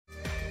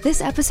This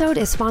episode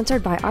is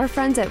sponsored by our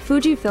friends at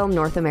Fujifilm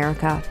North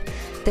America.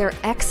 Their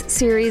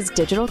X-series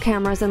digital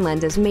cameras and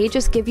lenses may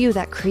just give you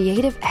that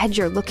creative edge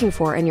you're looking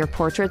for in your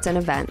portraits and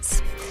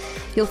events.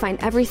 You'll find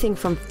everything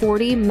from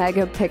 40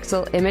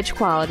 megapixel image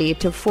quality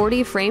to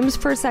 40 frames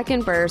per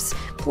second bursts,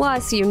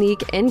 plus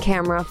unique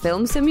in-camera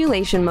film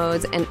simulation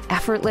modes and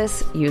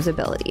effortless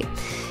usability.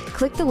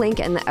 Click the link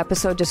in the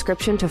episode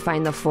description to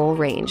find the full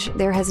range.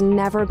 There has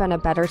never been a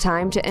better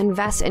time to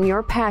invest in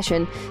your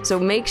passion, so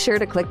make sure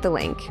to click the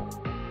link.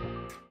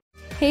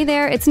 Hey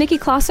there, it's Nikki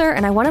Klosser,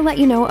 and I want to let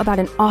you know about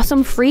an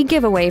awesome free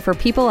giveaway for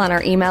people on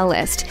our email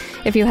list.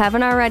 If you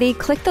haven't already,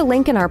 click the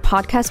link in our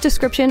podcast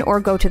description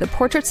or go to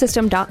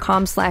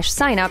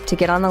theportraitsystem.com/sign-up to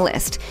get on the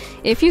list.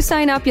 If you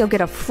sign up, you'll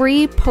get a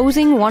free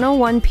Posing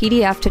 101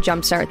 PDF to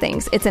jumpstart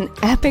things. It's an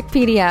epic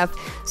PDF,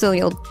 so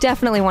you'll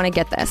definitely want to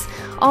get this.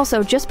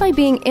 Also, just by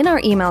being in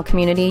our email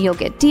community, you'll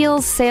get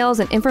deals, sales,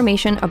 and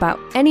information about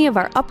any of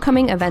our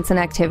upcoming events and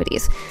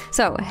activities.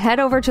 So head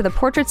over to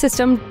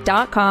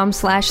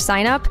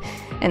theportraitsystem.com/sign-up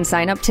and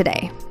sign up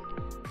today.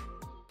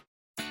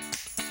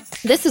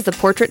 This is the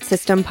Portrait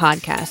System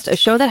Podcast, a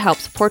show that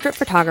helps portrait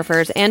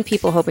photographers and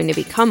people hoping to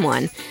become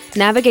one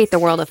navigate the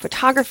world of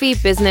photography,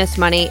 business,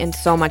 money, and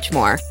so much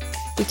more.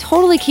 We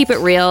totally keep it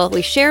real.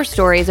 We share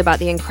stories about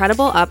the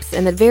incredible ups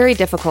and the very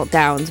difficult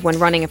downs when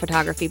running a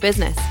photography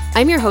business.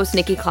 I'm your host,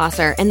 Nikki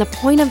Klosser, and the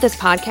point of this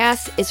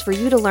podcast is for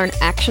you to learn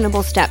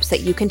actionable steps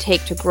that you can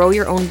take to grow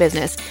your own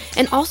business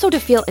and also to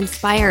feel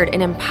inspired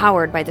and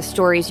empowered by the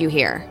stories you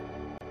hear.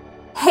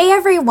 Hey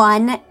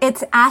everyone,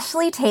 it's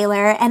Ashley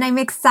Taylor, and I'm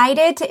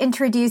excited to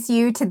introduce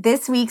you to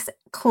this week's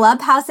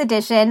Clubhouse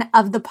edition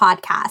of the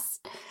podcast.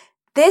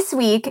 This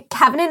week,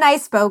 Kevin and I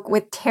spoke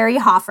with Teri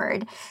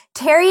Hofford.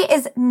 Teri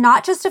is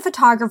not just a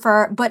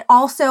photographer, but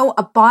also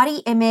a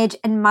body image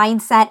and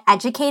mindset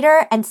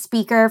educator and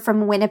speaker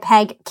from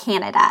Winnipeg,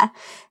 Canada.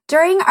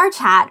 During our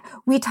chat,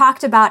 we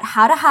talked about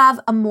how to have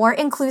a more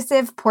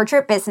inclusive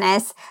portrait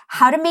business,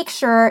 how to make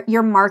sure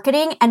your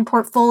marketing and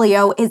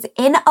portfolio is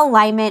in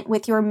alignment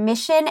with your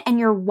mission and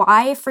your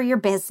why for your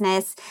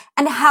business,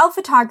 and how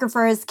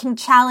photographers can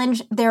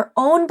challenge their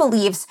own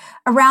beliefs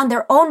around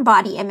their own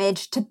body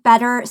image to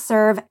better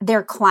serve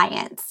their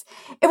clients.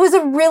 It was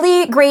a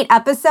really great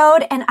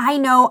episode, and I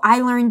know I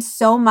learned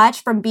so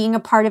much from being a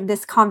part of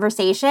this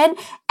conversation,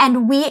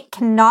 and we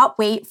cannot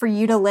wait for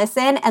you to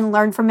listen and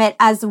learn from it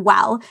as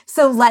well.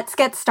 So let's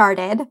get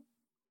started.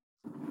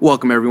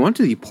 Welcome everyone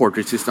to the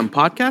Portrait System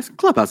Podcast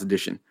Clubhouse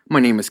Edition. My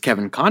name is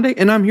Kevin Conde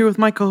and I'm here with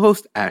my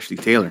co-host Ashley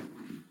Taylor.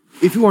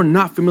 If you are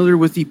not familiar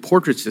with the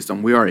Portrait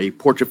System, we are a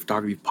portrait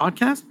photography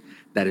podcast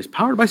that is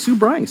powered by Sue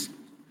Bryce.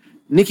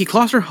 Nikki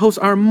Klosser hosts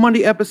our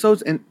Monday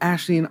episodes and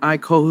Ashley and I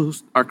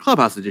co-host our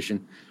Clubhouse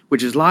Edition,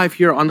 which is live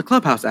here on the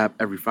Clubhouse app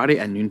every Friday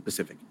at noon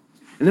Pacific.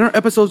 And then our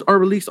episodes are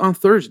released on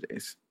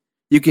Thursdays.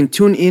 You can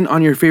tune in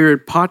on your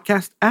favorite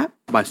podcast app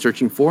by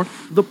searching for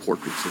The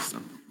Portrait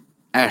System.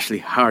 Ashley,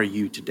 how are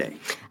you today?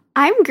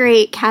 I'm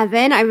great,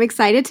 Kevin. I'm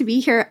excited to be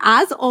here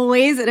as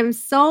always, and I'm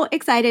so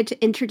excited to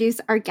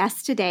introduce our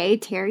guest today,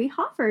 Teri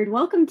Hofford.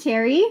 Welcome,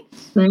 Teri.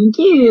 Thank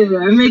you.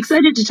 I'm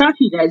excited to talk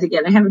to you guys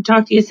again. I haven't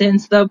talked to you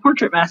since the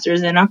Portrait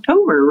Masters in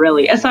October,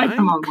 really, aside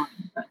from online.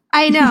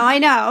 I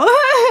know.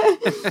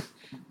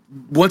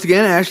 Once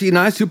again, Ashley and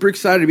I are super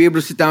excited to be able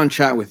to sit down and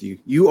chat with you.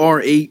 You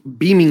are a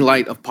beaming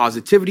light of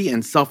positivity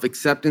and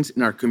self-acceptance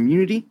in our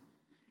community.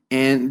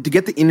 And to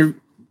get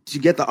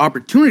the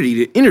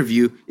opportunity to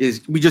interview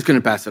is we're just going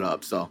to pass it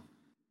up. So,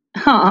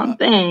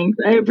 thanks.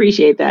 I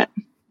appreciate that.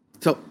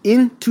 So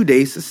in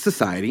today's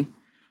society,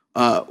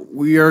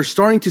 we are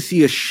starting to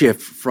see a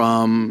shift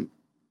from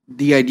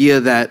the idea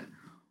that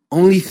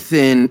only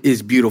thin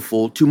is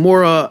beautiful to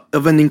more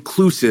of an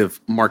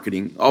inclusive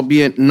marketing,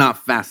 albeit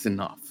not fast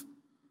enough.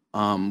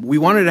 We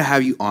wanted to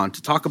have you on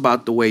to talk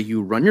about the way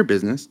you run your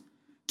business,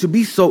 to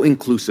be so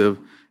inclusive,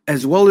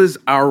 as well as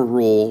our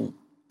role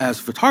as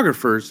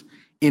photographers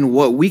in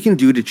what we can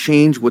do to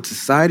change what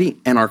society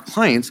and our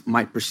clients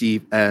might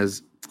perceive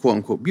as quote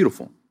unquote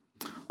beautiful.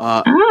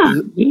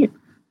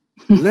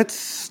 Let's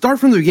start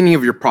from the beginning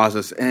of your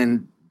process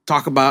and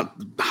talk about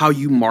how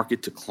you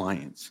market to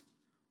clients.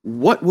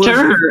 What was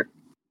Sure.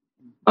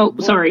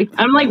 Sorry.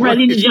 I'm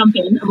ready to jump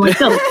in. I'm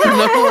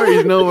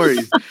No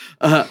worries.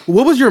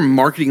 What was your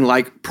marketing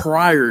like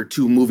prior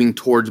to moving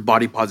towards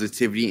body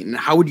positivity, and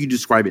how would you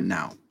describe it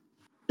now?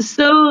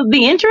 So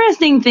the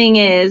interesting thing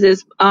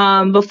is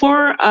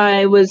before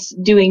I was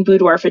doing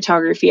boudoir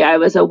photography, I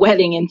was a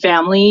wedding and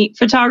family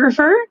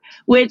photographer,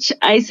 which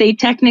I say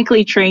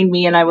technically trained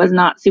me, and I was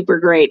not super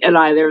great at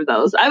either of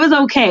those. I was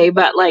okay,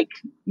 but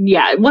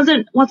it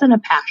wasn't a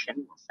passion,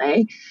 we'll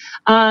say.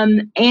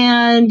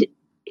 And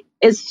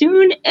as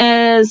soon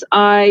as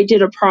I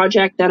did a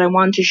project that I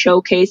wanted to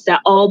showcase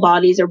that all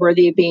bodies are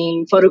worthy of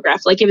being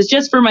photographed, it was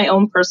just for my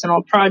own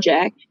personal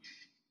project,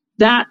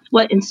 that's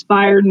what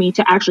inspired me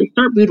to actually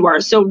start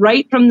boudoir. So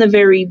right from the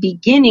very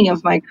beginning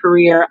of my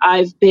career,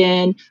 I've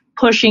been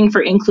pushing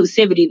for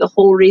inclusivity. The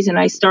whole reason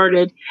I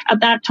started at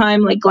that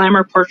time,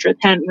 glamour portraits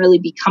hadn't really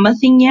become a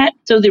thing yet.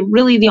 So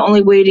the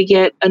only way to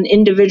get an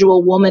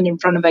individual woman in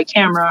front of a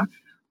camera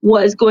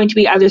was going to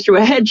be either through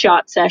a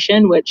headshot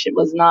session, which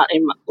was not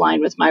in line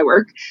with my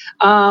work,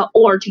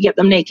 or to get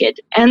them naked.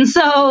 And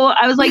so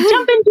I was like,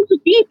 jump into the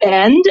deep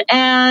end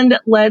and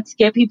let's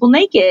get people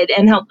naked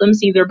and help them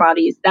see their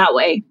bodies that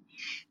way.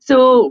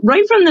 So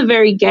right from the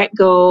very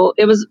get-go,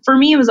 for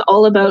me, it was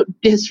all about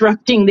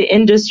disrupting the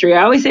industry.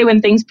 I always say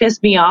when things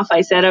piss me off,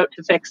 I set out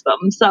to fix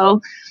them. So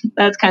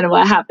that's kind of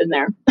what happened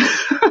there.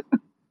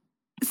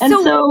 I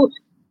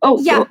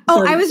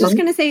was just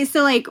going to say,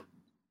 so like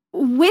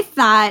with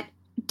that,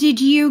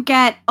 did you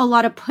get a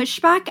lot of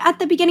pushback at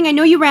the beginning? I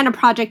know you ran a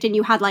project and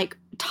you had like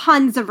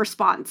tons of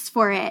response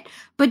for it,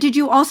 but did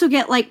you also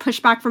get like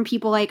pushback from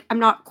people like, I'm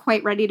not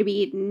quite ready to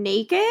be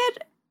naked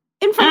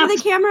in front of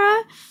the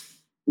camera?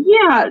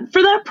 Yeah,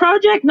 for that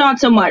project, not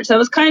so much. That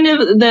was kind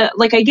of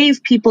I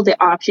gave people the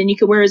option. You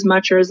could wear as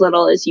much or as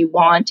little as you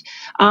want.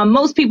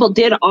 Most people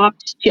did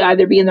opt to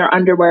either be in their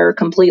underwear or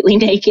completely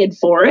naked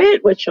for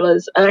it, which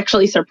was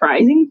actually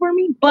surprising for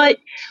me. But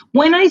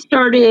when I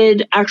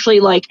started actually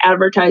like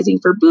advertising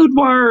for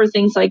boudoir or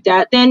things like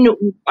that, then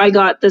I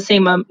got the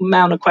same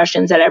amount of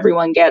questions that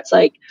everyone gets,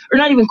 like, or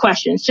not even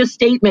questions, just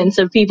statements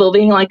of people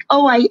being like,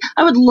 oh, I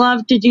would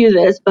love to do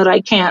this, but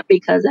I can't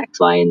because X,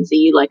 Y, and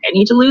Z, like I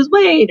need to lose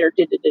weight or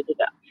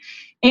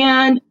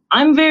And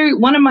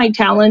one of my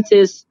talents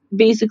is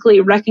basically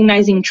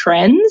recognizing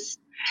trends.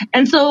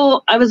 And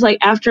so I was like,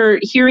 after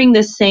hearing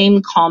the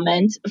same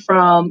comment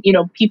from,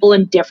 people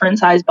in different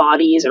size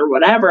bodies or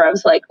whatever, I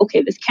was like,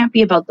 okay, this can't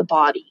be about the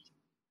body.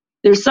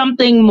 There's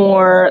something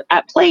more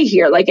at play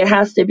here. Like it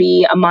has to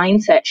be a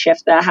mindset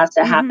shift that has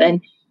to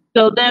happen.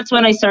 So that's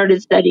when I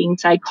started studying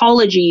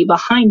psychology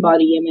behind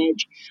body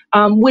image,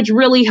 which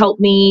really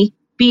helped me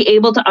be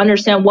able to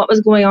understand what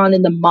was going on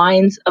in the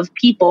minds of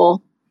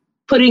people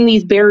putting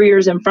these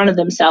barriers in front of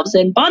themselves.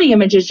 And body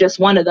image is just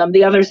one of them.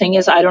 The other thing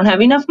is I don't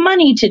have enough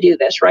money to do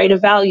this, right? A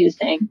value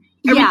thing.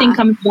 Everything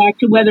comes back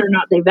to whether or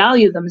not they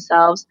value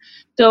themselves.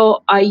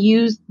 So I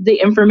used the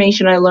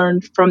information I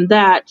learned from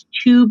that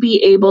to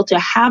be able to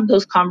have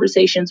those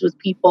conversations with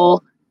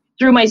people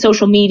through my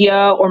social media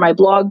or my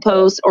blog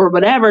posts or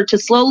whatever, to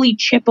slowly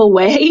chip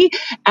away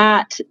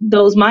at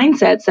those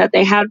mindsets that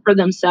they had for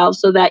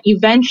themselves, so that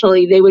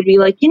eventually they would be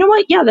like, you know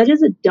what? Yeah, that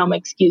is a dumb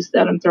excuse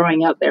that I'm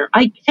throwing out there.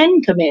 I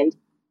can come in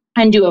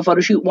and do a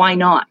photo shoot. Why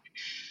not?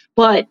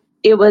 But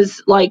it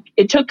was like,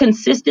 it took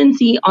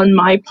consistency on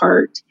my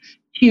part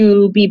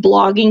to be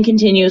blogging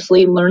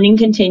continuously, learning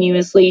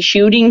continuously,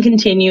 shooting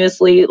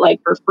continuously, like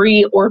for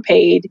free or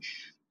paid,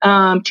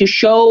 to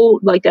show,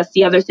 like that's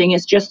the other thing,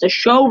 is just to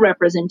show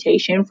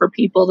representation for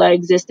people that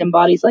exist in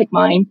bodies like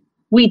mine.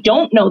 We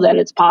don't know that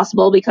it's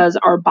possible because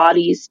our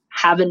bodies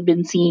haven't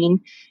been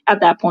seen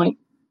at that point.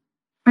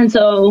 And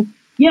so,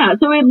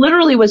 so it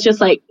literally was just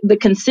like the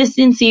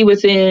consistency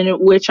within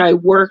which I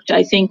worked,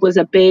 I think was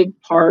a big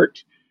part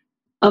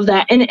of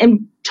that.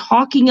 And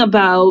talking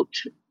about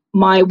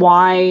my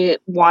why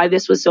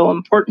this was so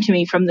important to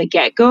me from the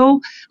get-go,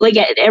 like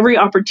at every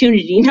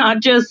opportunity,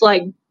 not just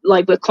like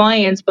with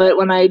clients, but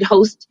when I'd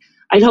host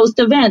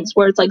events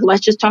where it's like, let's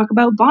just talk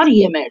about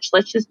body image.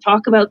 Let's just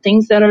talk about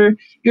things that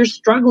you're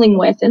struggling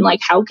with. And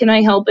like, how can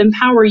I help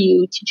empower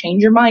you to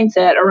change your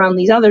mindset around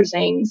these other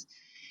things?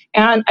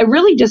 And I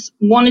really just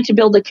wanted to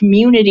build a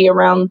community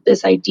around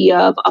this idea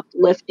of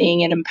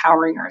uplifting and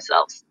empowering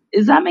ourselves.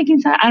 Is that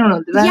making sense? I don't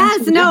know.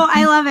 Yes, no,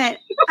 I love it.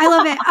 I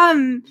love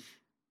it.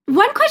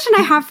 One question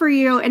I have for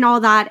you and all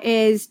that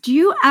is, do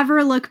you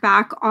ever look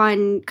back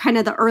on kind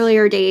of the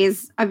earlier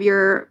days of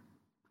your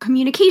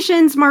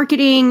communications,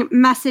 marketing,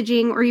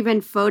 messaging, or even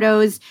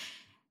photos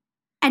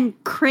and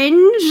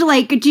cringe?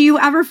 Like, do you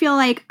ever feel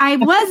like I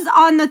was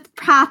on the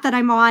path that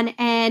I'm on,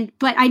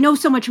 but I know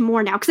so much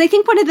more now? Because I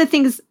think one of the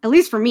things, at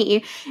least for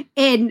me,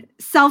 in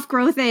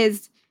self-growth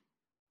is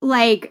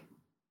like,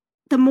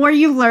 the more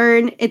you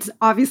learn, it's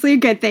obviously a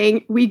good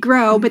thing. We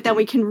grow, but then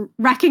we can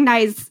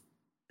recognize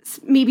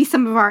maybe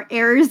some of our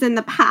errors in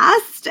the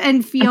past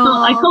and feel...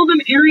 I call them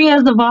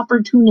areas of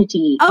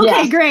opportunity. Okay,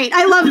 yes. Great.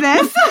 I love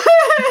this.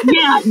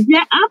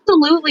 yeah,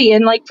 absolutely.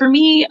 And like for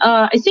me,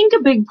 I think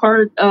a big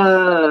part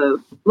of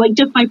like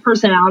just my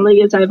personality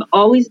is I've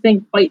always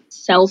been quite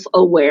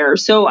self-aware.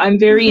 So I'm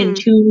very in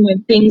tune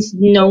when things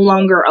no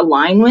longer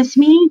align with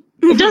me.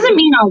 It doesn't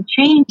mean I'll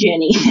change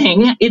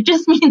anything. It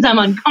just means I'm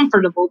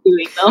uncomfortable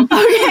doing them.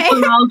 Okay.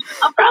 So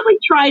I'll probably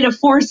try to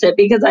force it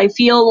because I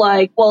feel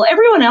like, well,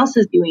 everyone else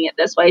is doing it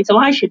this way, so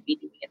I should be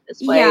doing it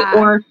this way. Yeah.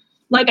 Or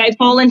like I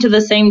fall into the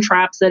same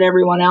traps that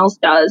everyone else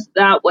does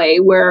that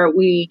way, where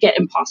we get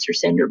imposter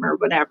syndrome or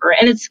whatever.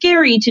 And it's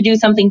scary to do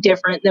something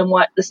different than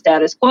what the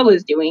status quo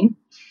is doing.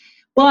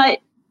 But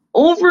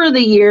over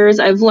the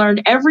years, I've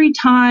learned every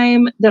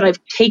time that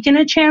I've taken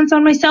a chance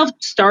on myself,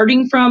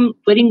 starting from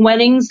quitting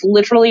weddings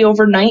literally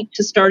overnight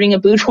to starting a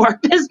boudoir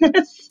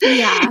business.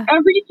 Yeah.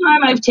 Every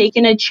time I've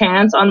taken a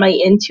chance on my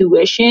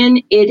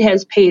intuition, it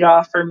has paid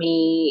off for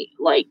me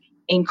like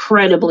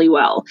incredibly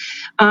well.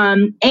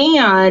 And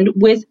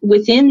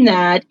within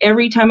that,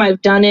 every time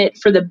I've done it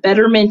for the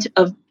betterment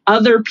of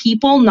other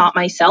people, not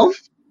myself,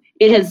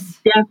 it has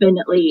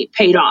definitely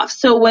paid off.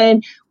 So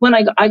when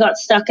I got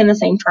stuck in the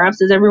same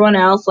traps as everyone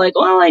else, like,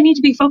 well, I need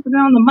to be focused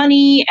on the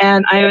money.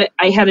 And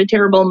I had a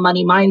terrible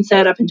money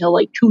mindset up until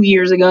like 2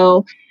 years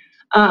ago.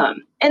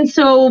 And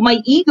so my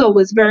ego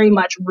was very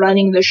much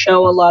running the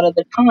show a lot of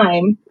the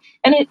time.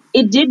 And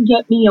it did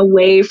get me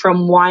away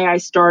from why I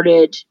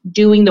started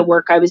doing the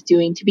work I was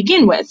doing to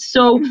begin with.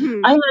 So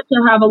I had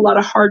to have a lot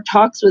of hard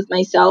talks with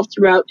myself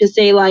throughout to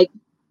say, like,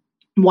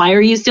 why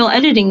are you still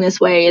editing this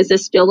way? Is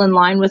this still in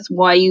line with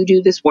why you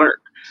do this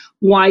work?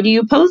 Why do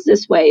you pose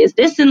this way? Is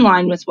this in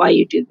line with why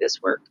you do this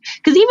work?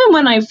 Because even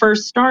when I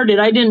first started,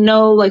 I didn't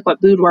know like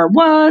what boudoir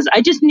was.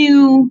 I just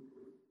knew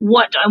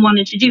what I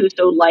wanted to do.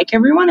 So like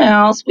everyone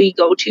else, we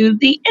go to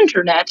the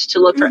internet to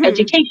look for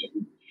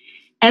education.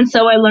 And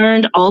so I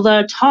learned all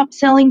the top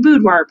selling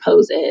boudoir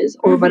poses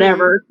or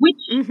whatever, which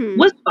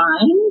was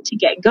fine to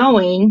get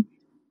going.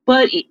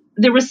 But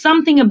there was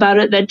something about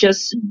it that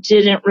just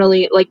didn't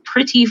really, like,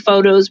 pretty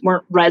photos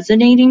weren't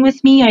resonating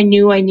with me. I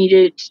knew I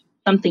needed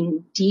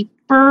something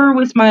deeper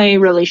with my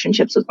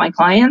relationships with my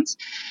clients.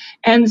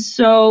 And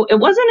so it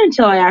wasn't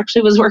until I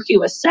actually was working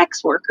with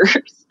sex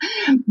workers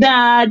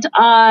that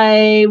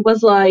I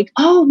was like,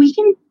 oh, we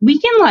can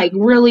like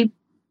really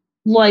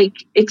like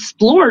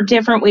explore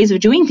different ways of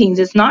doing things.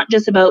 It's not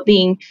just about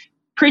being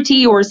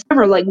pretty or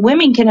whatever. Like,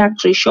 women can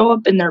actually show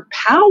up in their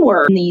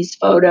power in these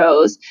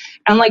photos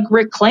and like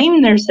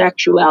reclaim their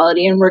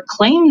sexuality and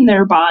reclaim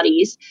their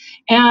bodies.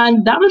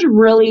 And that was a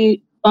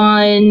really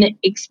fun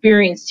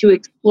experience to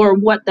explore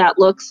what that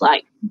looks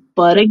like.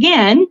 But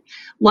again,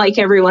 like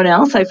everyone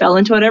else, I fell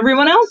into what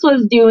everyone else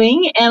was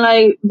doing, and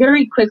I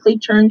very quickly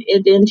turned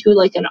it into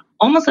like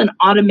almost an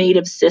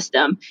automated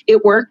system.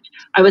 It worked.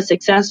 I was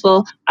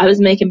successful. I was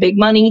making big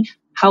money.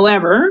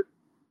 However,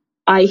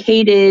 I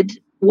hated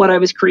what I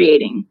was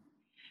creating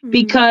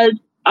because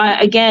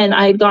I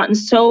had gotten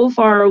so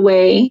far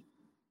away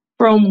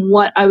from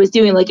what I was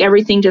doing. Like,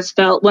 everything just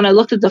felt, when I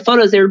looked at the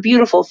photos, they were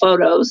beautiful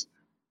photos,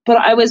 but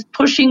I was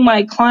pushing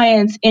my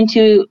clients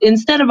into,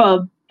 instead of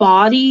a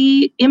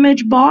body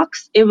image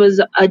box, it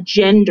was a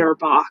gender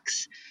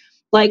box.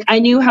 Like, I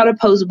knew how to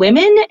pose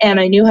women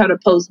and I knew how to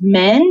pose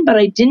men, but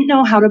I didn't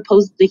know how to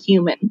pose the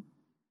human.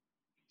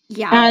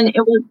 Yeah. And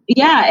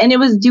it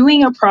was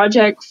doing a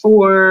project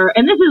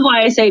and this is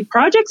why I say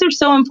projects are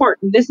so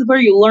important. This is where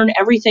you learn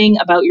everything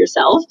about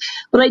yourself.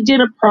 But I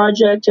did a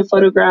project to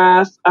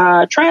photograph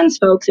trans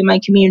folks in my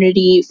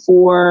community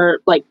for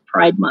like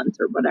Pride Month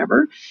or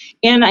whatever.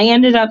 And I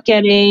ended up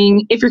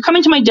getting, if you're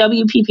coming to my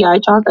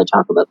WPPI talk, I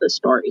talk about this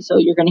story, so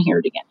you're going to hear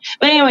it again.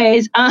 But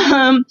anyways,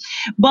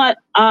 but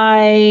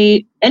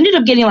I ended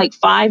up getting like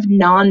 5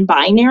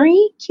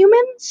 non-binary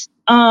humans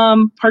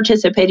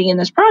participating in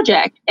this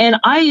project. And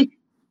I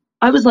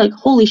was like,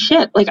 holy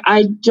shit, like,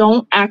 I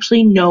don't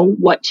actually know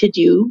what to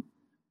do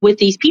with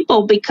these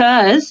people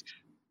because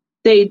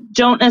they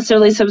don't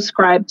necessarily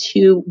subscribe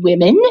to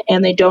women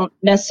and they don't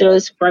necessarily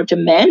subscribe to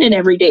men, and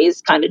every day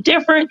is kind of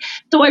different.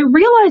 So I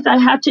realized I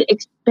had to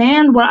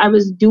expand what I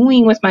was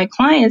doing with my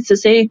clients to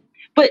say,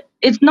 but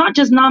it's not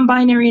just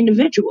non-binary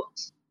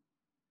individuals.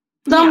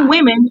 Some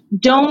women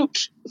don't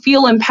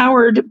feel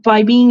empowered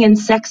by being in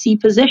sexy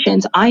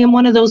positions. I am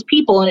one of those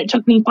people, and it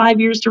took me 5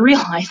 years to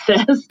realize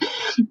this.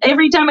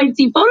 Every time I'd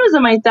see photos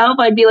of myself,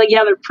 I'd be like,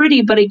 yeah, they're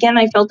pretty. But again,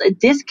 I felt a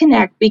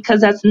disconnect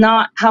because that's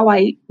not how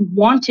I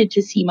wanted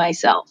to see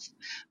myself.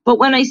 But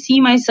when I see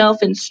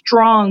myself in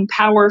strong,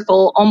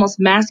 powerful,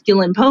 almost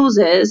masculine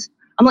poses,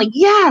 I'm like,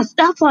 yes,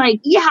 that's like,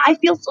 yeah, I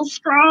feel so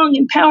strong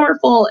and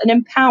powerful and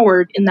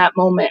empowered in that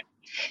moment.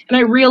 And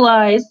I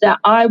realized that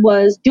I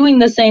was doing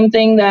the same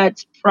thing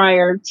that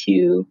prior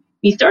to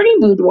me starting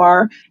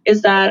Boudoir,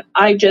 is that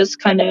I just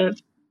kind of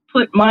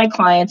put my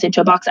clients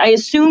into a box. I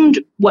assumed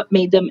what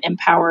made them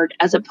empowered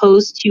as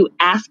opposed to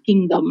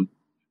asking them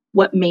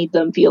what made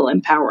them feel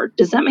empowered.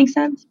 Does that make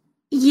sense?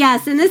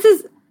 Yes. And this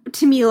is,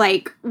 to me,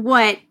 like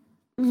what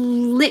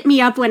lit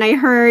me up when I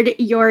heard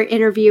your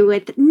interview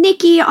with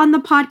Nikki on the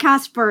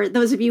podcast. For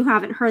those of you who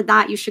haven't heard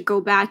that, you should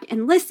go back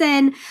and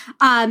listen.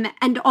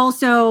 And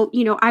also,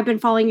 I've been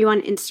following you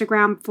on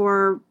Instagram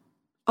for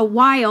a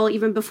while,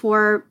 even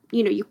before,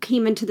 you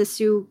came into the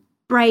Sue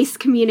Bryce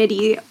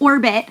community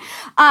orbit.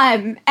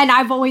 And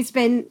I've always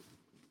been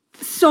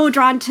so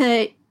drawn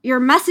to your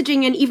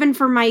messaging. And even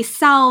for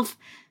myself,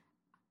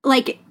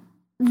 like,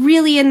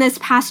 really in this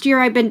past year,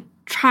 I've been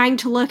trying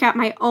to look at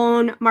my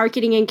own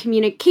marketing and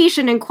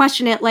communication and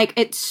question it. Like,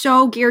 it's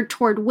so geared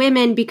toward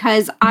women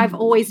because I've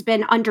always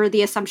been under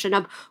the assumption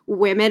of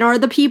women are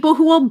the people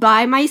who will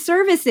buy my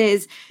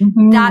services.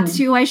 That's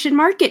who I should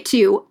market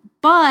to.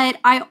 But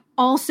I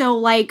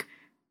also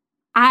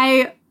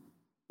I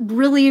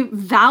really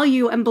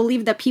value and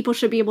believe that people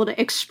should be able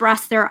to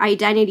express their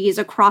identities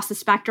across the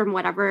spectrum,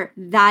 whatever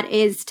that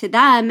is to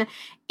them.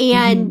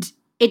 And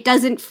it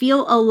doesn't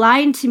feel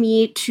aligned to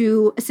me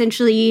to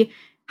essentially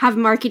have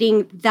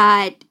marketing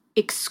that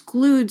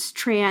excludes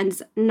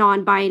trans,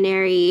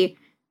 non-binary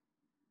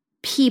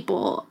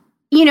people.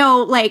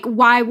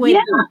 Why would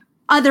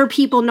other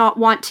people not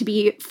want to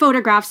be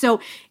photographed? So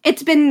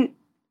it's been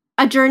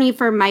a journey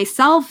for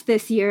myself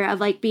this year of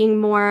like being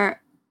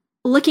more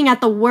looking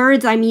at the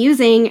words I'm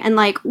using and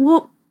like,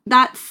 well,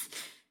 that's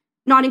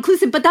not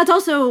inclusive, but that's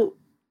also,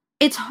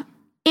 it's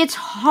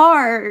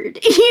hard,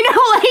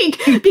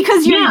 like,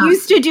 because you're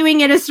used to doing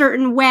it a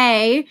certain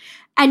way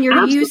and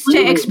you're used to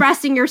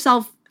expressing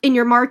yourself in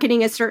your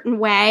marketing a certain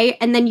way.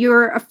 And then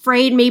you're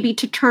afraid maybe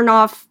to turn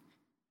off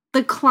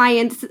the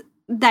clients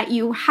that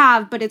you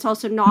have, but it's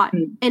also not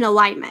in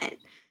alignment.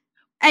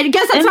 I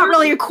guess that's not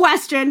really a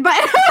question, but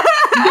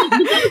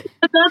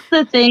that's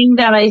the thing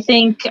that I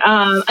think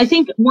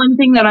one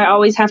thing that I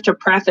always have to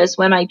preface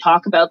when I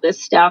talk about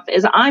this stuff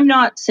is I'm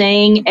not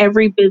saying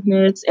every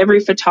business,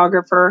 every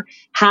photographer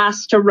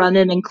has to run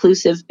an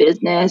inclusive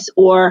business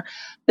or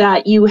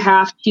that you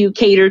have to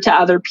cater to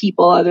other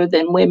people other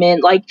than women.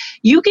 Like,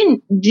 you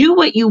can do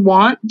what you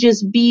want,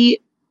 just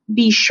be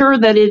sure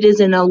that it is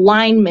in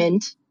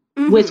alignment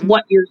with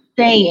what you're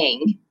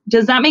saying.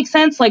 Does that make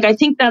sense? Like, I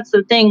think that's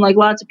the thing. Like,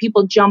 lots of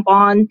people jump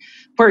on,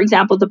 for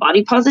example, the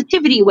body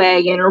positivity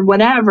wagon or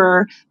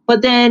whatever,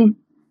 but then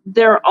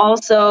they're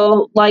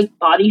also like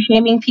body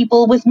shaming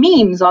people with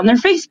memes on their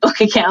Facebook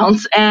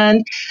accounts.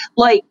 And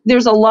like,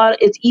 there's a lot,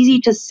 it's easy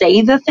to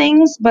say the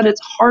things, but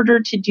it's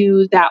harder to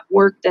do that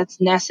work that's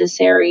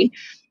necessary.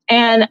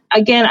 And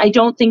again, I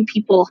don't think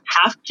people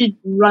have to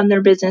run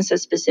their business a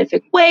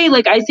specific way.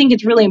 Like, I think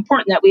it's really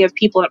important that we have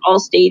people at all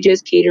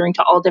stages catering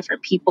to all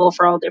different people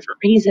for all different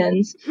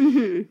reasons.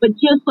 But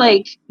just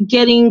like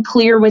getting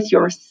clear with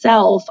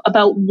yourself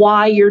about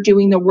why you're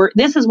doing the work.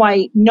 This is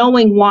why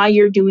knowing why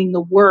you're doing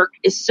the work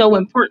is so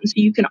important. So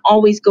you can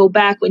always go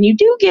back when you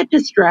do get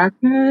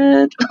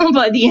distracted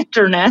by the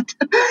internet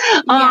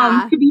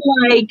to be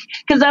like,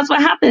 because that's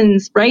what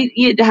happens, right?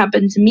 It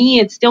happened to me.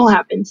 It still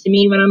happens to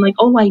me when I'm like,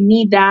 oh, I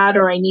need that,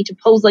 or I need to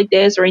pose like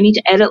this, or I need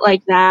to edit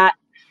like that.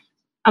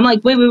 I'm like,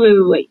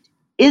 wait.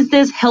 Is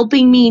this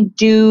helping me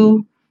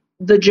do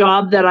the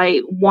job that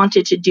I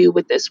wanted to do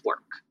with this work?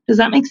 Does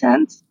that make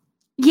sense?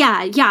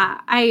 Yeah.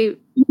 I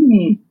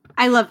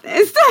love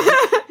this.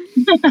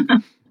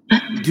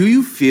 Do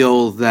you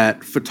feel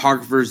that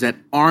photographers that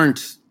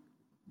aren't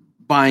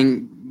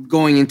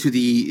going into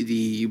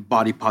the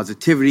body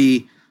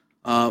positivity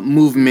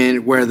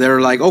movement, where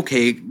they're like,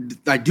 okay,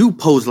 I do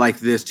pose like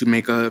this to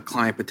make a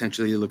client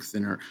potentially look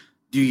thinner,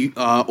 do you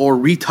or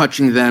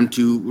retouching them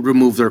to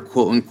remove their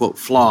quote unquote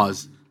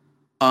flaws,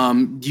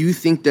 do you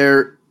think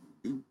they're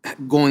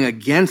going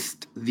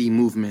against the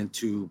movement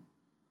to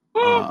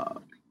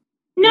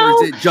no,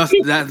 or is it just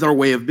that their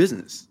way of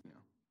business?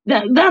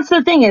 That's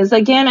the thing is,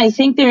 again, I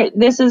think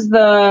this is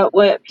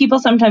what people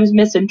sometimes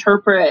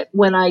misinterpret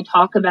when I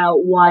talk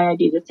about why I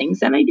do the things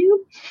that I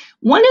do.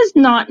 One is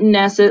not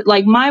necessary,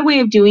 like my way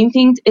of doing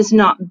things is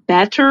not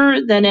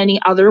better than any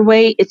other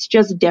way. It's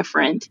just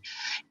different.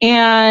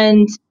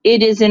 And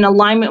it is in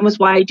alignment with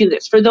why I do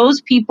this. For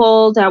those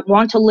people that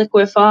want to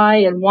liquefy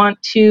and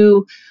want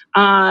to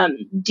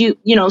do,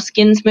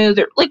 skin smooth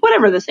or like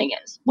whatever the thing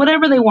is,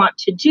 whatever they want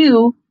to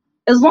do,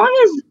 as long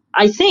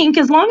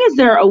as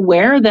they're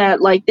aware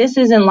that like this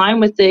is in line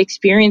with the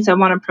experience I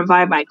want to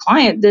provide my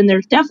client, then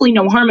there's definitely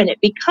no harm in it,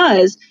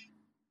 because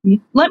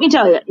let me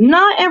tell you,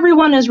 not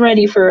everyone is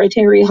ready for a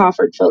Teri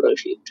Hofford photo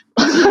shoot.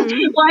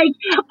 Like,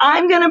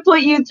 I'm going to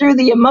put you through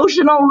the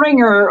emotional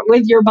ringer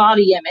with your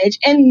body image,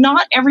 and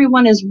not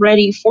everyone is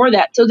ready for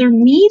that. So there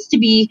needs to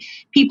be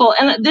people,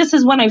 and this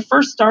is when I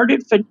first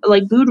started for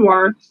like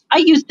boudoir. I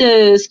used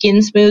to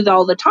skin smooth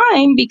all the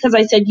time because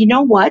I said, you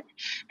know what?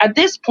 At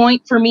this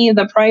point, for me,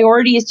 the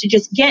priority is to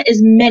just get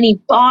as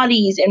many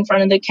bodies in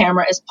front of the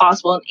camera as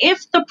possible. And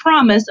if the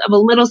promise of a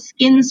little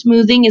skin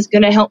smoothing is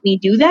going to help me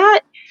do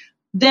that,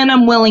 then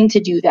I'm willing to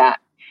do that.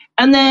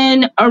 And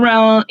then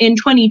around in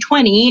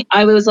 2020,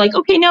 I was like,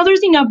 okay, now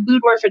there's enough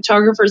boudoir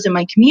photographers in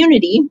my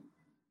community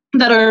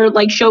that are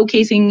like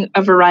showcasing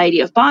a variety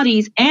of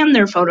bodies and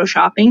they're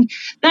photoshopping.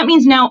 That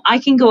means now I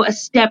can go a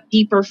step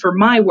deeper for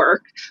my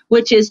work,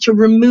 which is to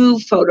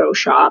remove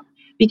Photoshop,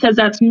 because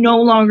that's no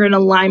longer in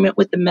alignment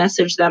with the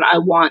message that I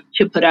want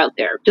to put out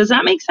there. Does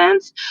that make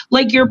sense?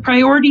 Like, your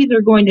priorities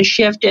are going to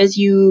shift as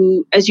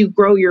you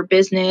grow your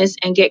business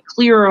and get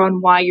clearer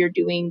on why you're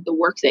doing the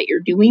work that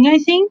you're doing, I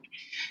think,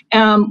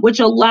 which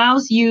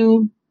allows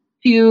you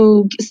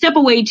to step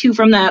away too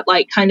from that,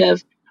 like, kind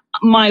of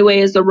my way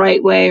is the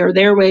right way or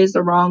their way is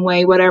the wrong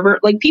way, whatever.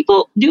 Like,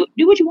 people do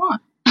what you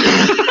want.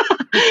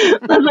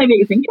 That's my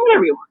biggest thing. Do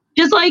whatever you want.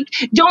 Just like,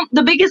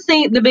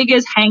 the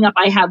biggest hang up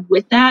I have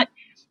with that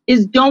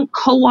is don't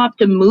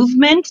co-opt a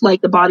movement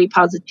like the body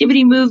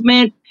positivity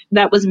movement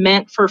that was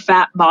meant for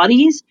fat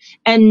bodies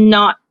and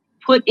not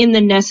put in the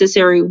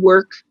necessary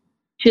work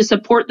to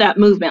support that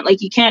movement.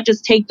 Like, you can't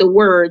just take the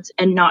words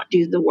and not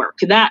do the work.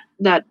 That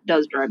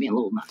does drive me a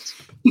little nuts.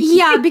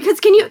 Yeah, because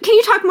can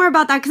you talk more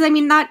about that? Because I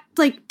mean, that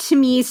like to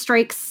me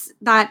strikes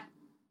that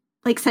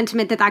like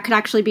sentiment that could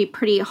actually be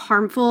pretty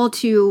harmful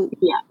to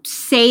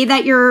say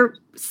that you're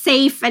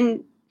safe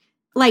and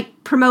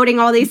like promoting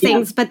all these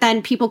things, but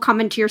then people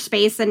come into your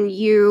space and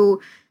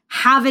you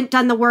haven't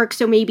done the work.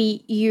 So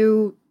maybe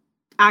you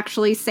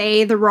actually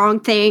say the wrong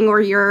thing, or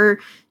you're,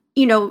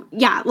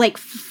 like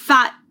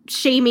fat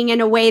shaming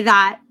in a way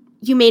that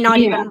you may not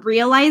even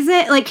realize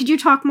it. Like, could you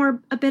talk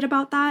a bit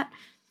about that?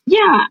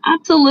 Yeah,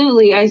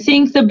 absolutely. I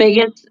think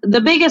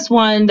the biggest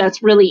one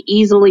that's really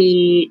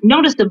easily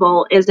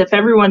noticeable is if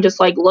everyone just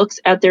like looks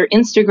at their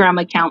Instagram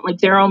account, like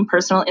their own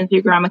personal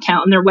Instagram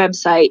account and their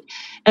website,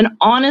 and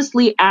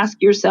honestly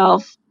ask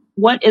yourself,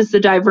 what is the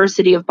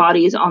diversity of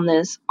bodies on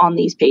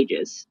these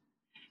pages?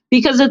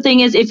 Because the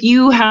thing is, if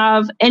you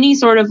have any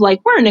sort of like,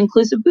 we're an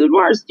inclusive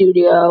boudoir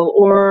studio,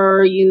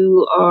 or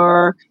you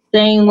are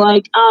saying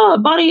like,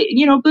 body,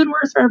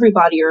 boudoirs for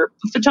everybody or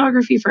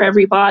photography for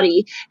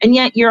everybody, and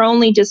yet you're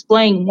only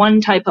displaying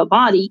one type of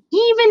body,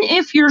 even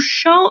if you're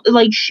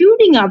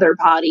shooting other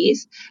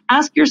bodies,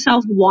 ask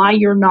yourself why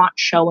you're not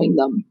showing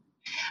them.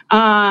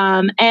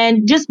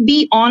 And just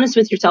be honest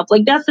with yourself.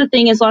 Like, that's the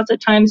thing, is lots of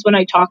times when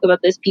I talk about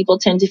this, people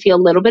tend to feel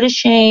a little bit of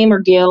shame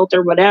or guilt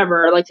or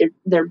whatever, like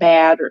they're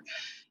bad or...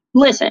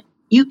 Listen,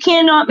 you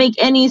cannot make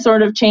any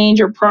sort of change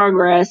or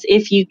progress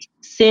if you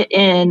sit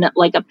in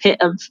like a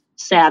pit of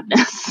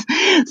sadness.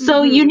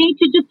 So you need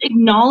to just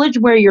acknowledge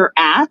where you're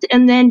at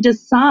and then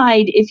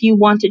decide if you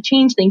want to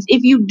change things.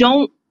 If you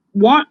don't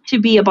want to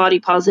be a body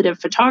positive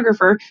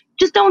photographer,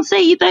 just don't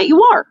say that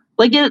you are.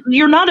 Like,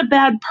 you're not a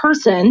bad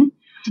person.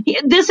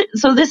 This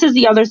is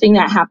the other thing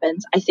that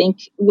happens, I think,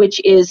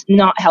 which is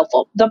not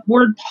helpful. The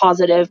word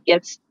positive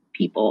gets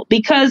people,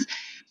 because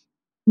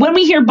when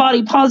we hear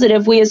body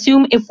positive, we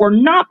assume if we're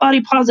not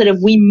body positive,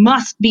 we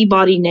must be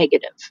body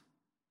negative.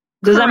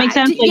 Does that make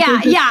sense?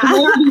 Like, yeah.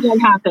 That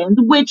happens,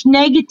 which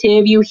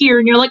negative you hear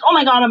and you're like, oh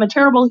my God, I'm a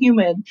terrible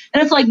human.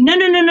 And it's like,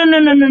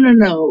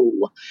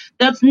 no.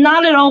 That's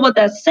not at all what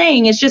that's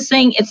saying. It's just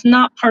saying it's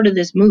not part of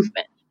this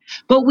movement.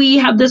 But we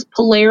have this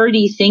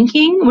polarity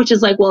thinking, which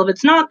is like, well, if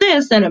it's not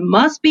this, then it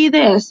must be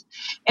this.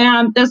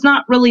 And that's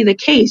not really the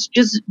case.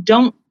 Just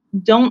don't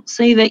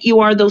say that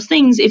you are those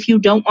things if you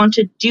don't want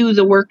to do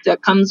the work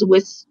that comes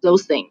with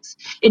those things.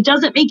 It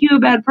doesn't make you a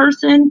bad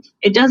person.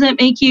 It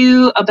doesn't make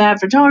you a bad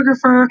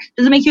photographer. It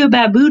doesn't make you a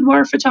bad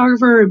boudoir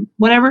photographer or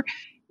whatever.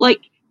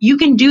 Like, you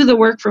can do the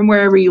work from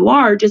wherever you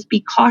are. Just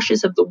be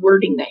cautious of the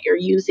wording that you're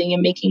using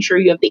and making sure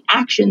you have the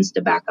actions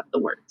to back up the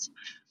words.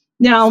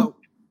 Now,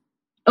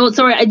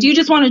 sorry, I do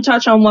just want to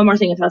touch on one more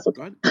thing, if that's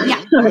okay.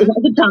 Yeah. Sorry, I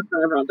could talk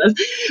forever on this.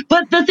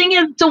 But the thing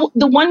is, so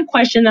the one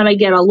question that I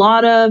get a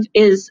lot of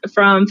is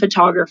from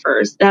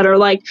photographers that are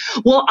like,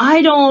 well,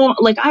 I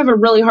have a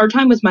really hard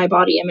time with my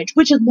body image,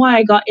 which is why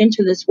I got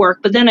into this work,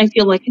 but then I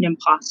feel like an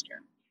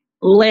imposter.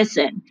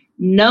 Listen,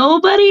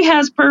 nobody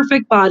has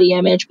perfect body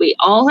image. We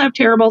all have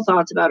terrible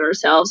thoughts about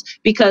ourselves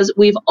because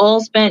we've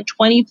all spent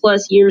 20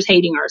 plus years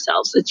hating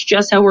ourselves. It's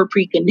just how we're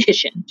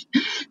preconditioned.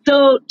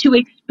 So to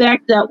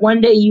expect that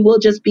one day you will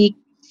just be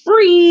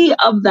free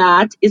of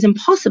that is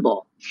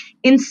impossible.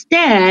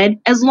 Instead,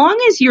 as long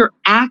as you're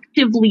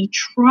actively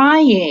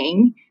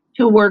trying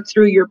to work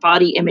through your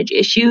body image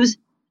issues,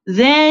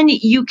 then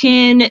you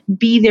can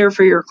be there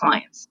for your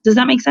clients. Does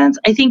that make sense?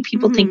 I think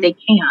people think they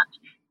can't.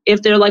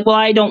 If they're like, well,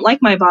 I don't like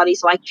my body,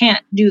 so I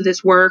can't do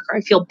this work, or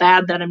I feel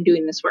bad that I'm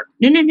doing this work.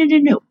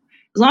 No.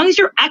 As long as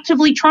you're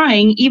actively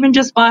trying, even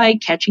just by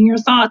catching your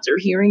thoughts or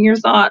hearing your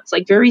thoughts,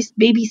 like very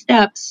baby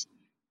steps,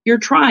 you're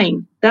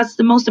trying. That's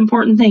the most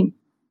important thing.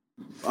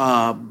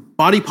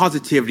 Body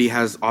positivity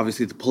has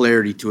obviously the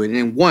polarity to it.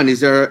 And one,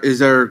 is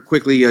there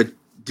quickly a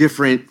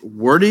different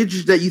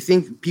wordage that you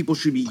think people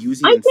should be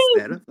using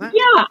instead of that?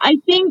 Yeah, I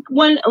think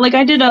when, like,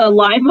 I did a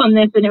live on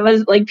this and it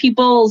was like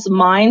people's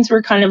minds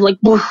were kind of like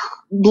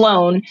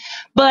blown.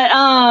 But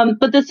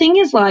the thing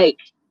is, like,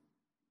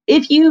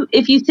 if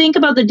you think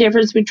about the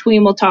difference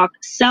between, we'll talk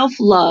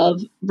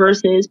self-love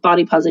versus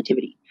body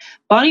positivity.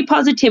 Body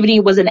positivity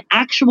was an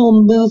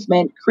actual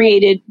movement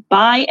created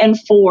by and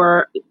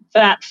for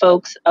fat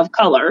folks of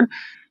color.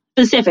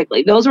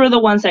 Specifically, those were the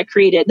ones that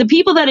created the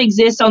people that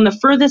exist on the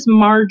furthest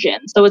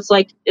margin. So it's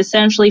like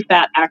essentially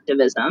fat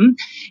activism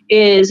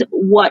is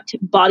what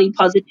body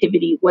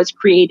positivity was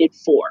created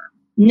for.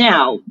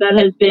 Now that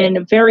has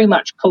been very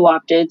much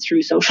co-opted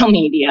through social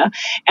media,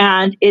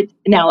 and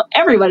now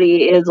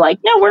everybody is like,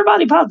 no, we're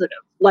body positive.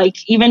 Like,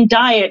 even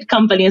diet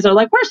companies are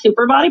like, we're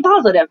super body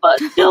positive, but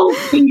still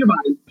change your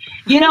body.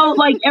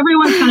 Like,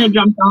 everyone's kind of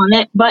jumped on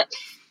it, but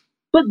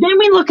then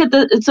we look at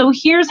so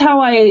here's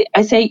how I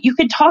say you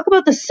could talk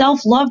about the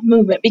self-love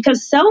movement,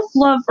 because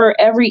self-love for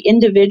every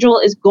individual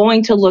is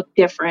going to look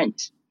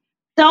different.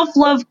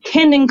 Self-love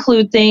can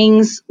include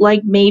things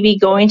like maybe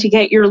going to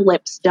get your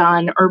lips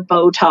done or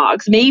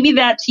Botox. Maybe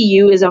that to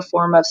you is a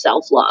form of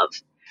self-love,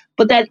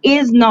 but that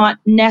is not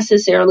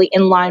necessarily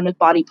in line with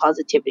body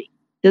positivity.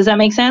 Does that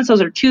make sense?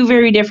 Those are two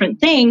very different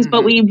things,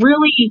 but we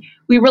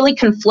really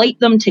conflate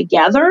them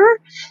together.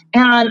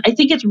 And I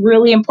think it's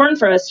really important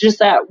for us just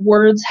that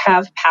words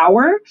have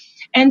power.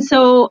 And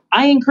so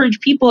I encourage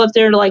people, if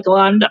they're like, well,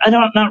 I'm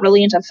not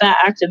really into fat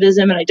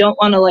activism and I don't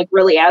want to like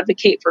really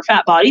advocate for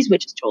fat bodies,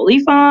 which is totally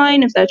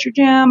fine. If that's your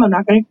jam, I'm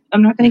not going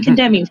to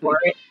condemn you for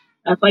it.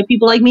 That's why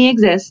people like me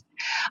exist.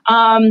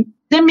 Then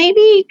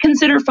maybe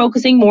consider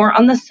focusing more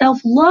on the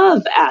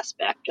self-love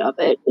aspect of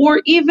it,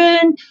 or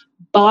even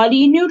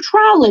body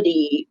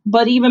neutrality,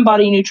 but even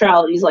body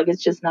neutrality is like,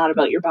 it's just not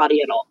about your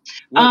body at all.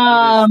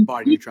 What is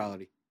body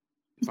neutrality?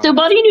 So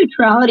body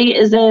neutrality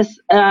is this,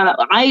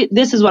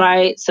 this is what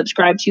I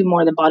subscribe to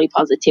more than body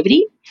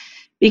positivity,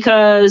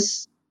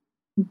 because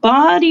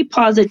body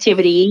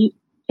positivity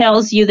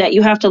tells you that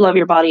you have to love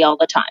your body all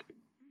the time,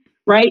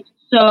 right?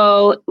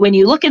 So when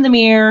you look in the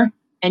mirror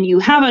and you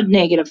have a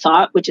negative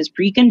thought, which is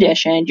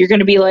preconditioned, you're going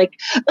to be like,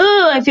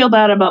 oh, I feel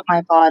bad about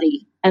my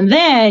body. And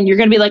then you're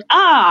going to be like,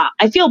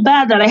 I feel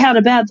bad that I had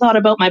a bad thought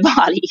about my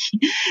body.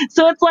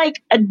 So it's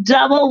like a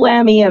double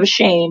whammy of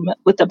shame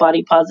with the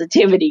body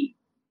positivity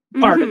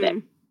part of it.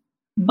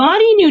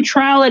 Body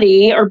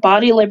neutrality or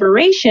body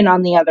liberation,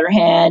 on the other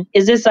hand,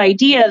 is this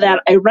idea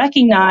that I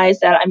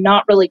recognize that I'm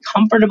not really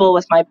comfortable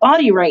with my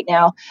body right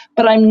now,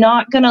 but I'm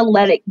not going to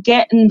let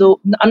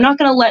I'm not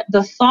going to let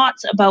the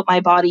thoughts about my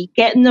body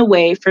get in the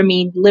way for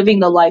me living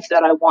the life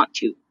that I want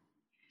to.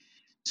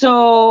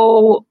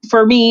 So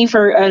for me,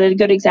 a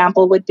good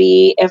example would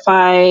be if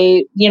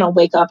I,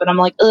 wake up and I'm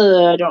like,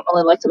 I don't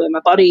really like the way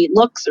my body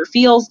looks or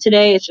feels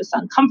today. It's just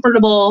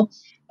uncomfortable.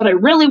 But I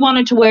really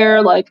wanted to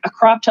wear like a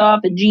crop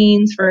top and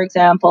jeans, for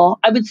example.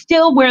 I would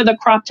still wear the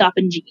crop top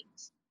and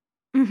jeans,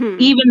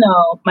 even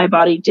though my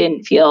body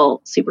didn't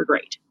feel super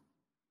great.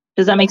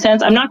 Does that make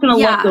sense? I'm not going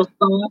to let those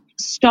thoughts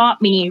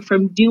stop me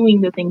from doing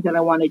the things that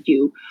I want to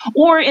do.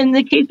 Or in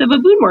the case of a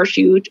boudoir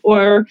shoot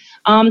or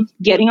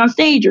getting on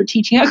stage or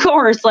teaching a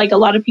course, like a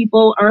lot of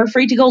people are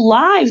afraid to go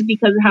live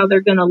because of how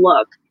they're going to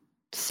look.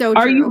 So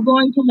true. Are you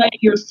going to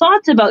let your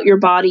thoughts about your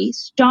body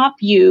stop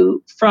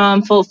you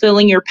from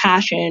fulfilling your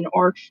passion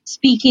or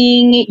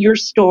speaking your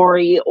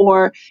story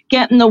or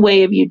get in the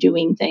way of you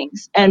doing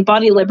things? And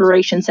body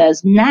liberation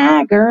says,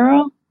 nah,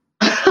 girl.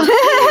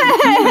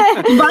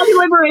 Body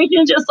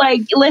liberation, just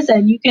like,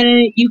 listen,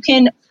 you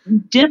can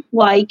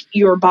dislike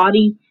your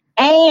body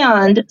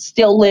and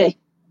still live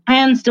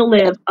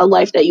a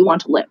life that you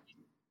want to live.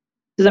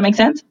 Does that make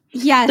sense?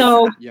 Yes.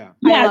 So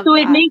so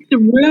it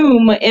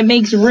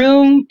makes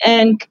room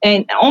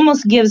and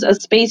almost gives a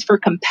space for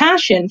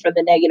compassion for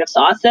the negative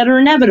thoughts that are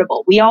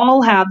inevitable. We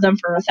all have them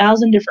for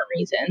 1,000 different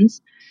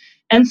reasons.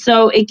 And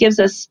so it gives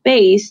us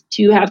space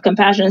to have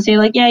compassion and say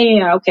like,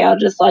 okay, I'll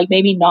just like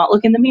maybe not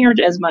look in the mirror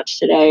as much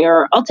today,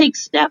 or I'll take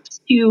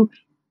steps to,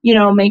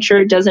 make sure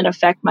it doesn't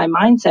affect my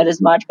mindset as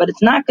much, but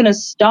it's not going to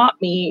stop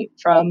me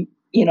from,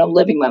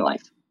 living my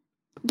life.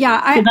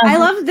 Yeah, I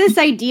love this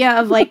idea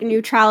of like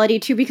neutrality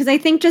too, because I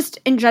think just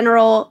in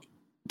general,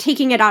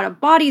 taking it out of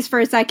bodies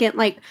for a second,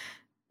 like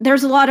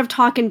there's a lot of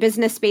talk in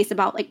business space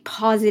about like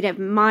positive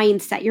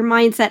mindset. Your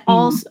mindset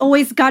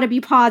always got to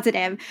be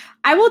positive.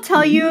 I will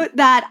tell you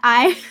that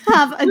I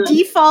have a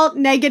default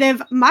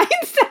negative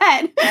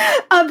mindset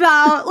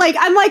about like,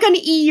 I'm like an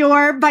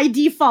Eeyore by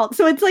default.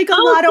 So it's like a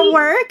lot of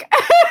work.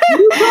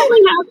 You probably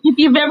have, if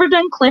you've ever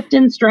done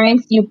Clifton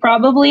Strengths, you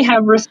probably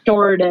have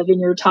restorative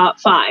in your top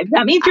 5.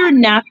 That means you're a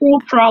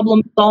natural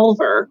problem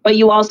solver, but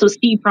you also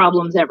see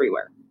problems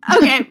everywhere.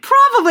 Okay,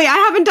 probably. I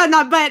haven't done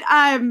that,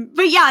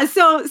 but yeah,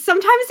 so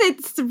sometimes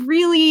it's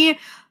really,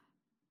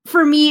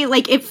 for me,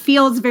 like, it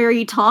feels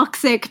very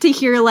toxic to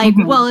hear, like,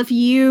 well, if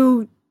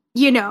you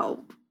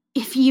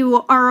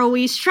are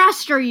always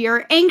stressed or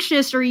you're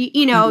anxious or,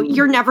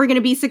 you're never going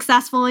to be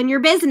successful in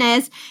your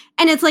business.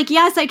 And it's like,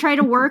 yes, I try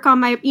to work on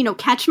my,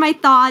 catch my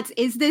thoughts.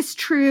 Is this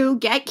true?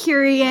 Get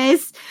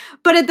curious.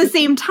 But at the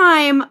same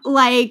time,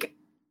 like,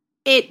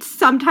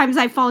 sometimes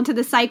I fall into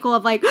the cycle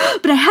of like,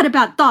 but I had a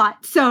bad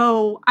thought,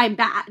 so I'm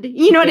bad.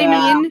 You know what I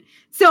mean?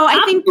 So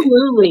I think,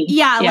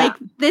 like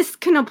this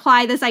can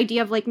apply, this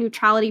idea of like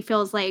neutrality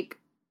feels like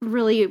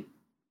really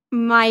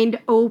mind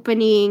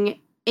opening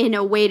in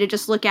a way to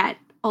just look at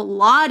a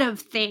lot of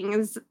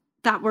things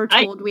that we're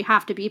told we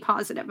have to be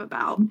positive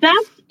about.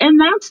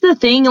 That's the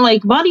thing,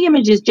 like body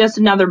image is just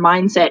another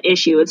mindset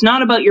issue. It's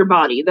not about your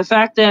body. The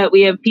fact that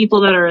we have people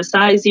that are a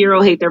size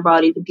 0 hate their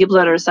bodies and people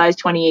that are a size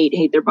 28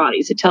 hate their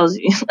bodies. It tells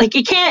you like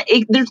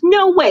there's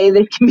no way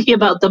that it can be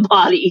about the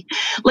body.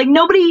 Like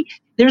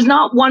there's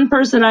not one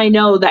person I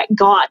know that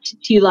got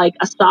to like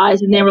a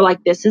size and they were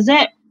like, this is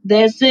it.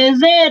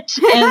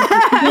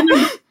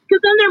 And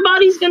because then their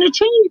body's going to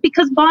change,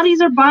 because bodies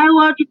are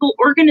biological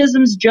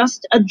organisms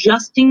just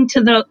adjusting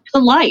to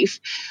life.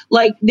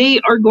 Like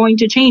they are going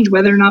to change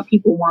whether or not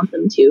people want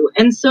them to.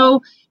 And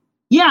so,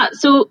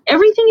 so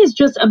everything is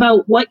just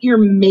about what you're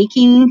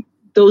making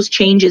those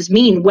changes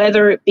mean,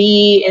 whether it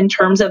be in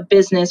terms of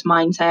business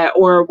mindset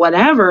or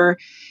whatever.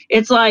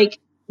 It's like,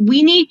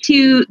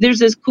 there's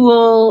this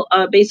cool,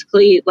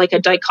 basically like a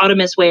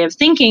dichotomous way of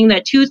thinking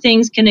that two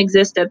things can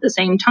exist at the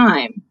same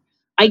time.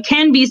 I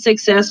can be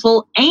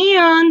successful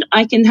and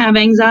I can have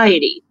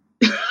anxiety.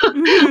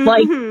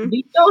 Like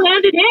they go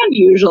hand in hand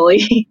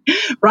usually,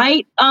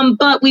 right?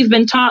 But we've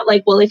been taught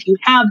like, well, if you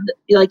have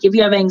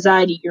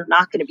anxiety, you're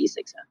not going to be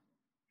successful,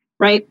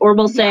 right? Or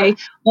we'll say,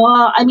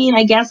 well, I mean,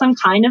 I guess I'm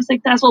kind of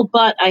successful,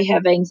 but I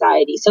have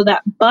anxiety. So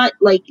that but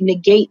like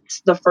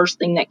negates the first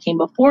thing that came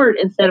before it,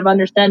 instead of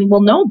understanding,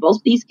 well, no,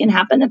 both these can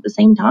happen at the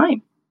same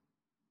time.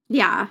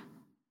 Yeah.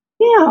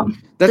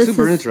 That's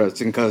super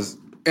interesting, because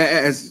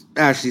as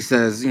Ashley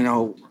says,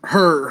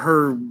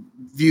 her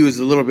view is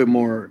a little bit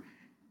more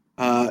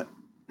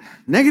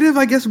negative,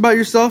 I guess, about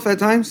yourself at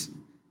times.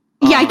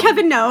 Yeah,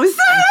 Kevin knows.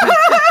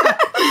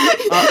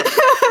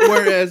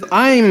 Whereas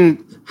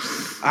I'm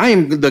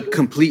the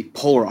complete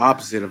polar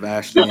opposite of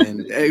Ashley,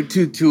 and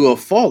to a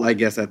fault, I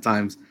guess, at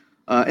times.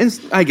 And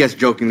I guess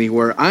jokingly,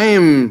 where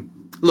I'm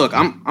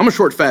a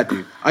short, fat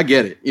dude. I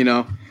get it,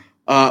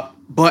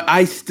 but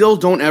I still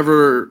don't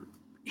ever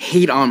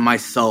hate on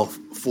myself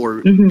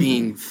for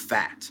being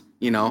fat,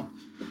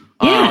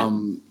 Yeah.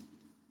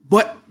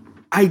 But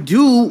I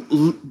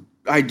do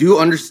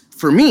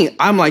for me,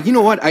 I'm like, you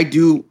know what? I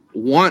do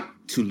want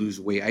to lose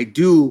weight. I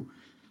do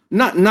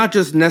not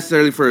just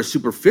necessarily for a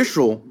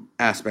superficial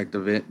aspect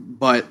of it,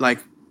 but like,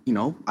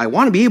 I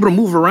want to be able to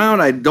move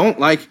around. I don't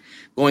like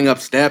going up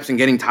steps and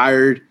getting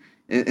tired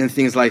and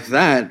things like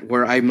that,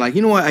 where I'm like,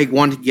 you know what? I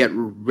want to get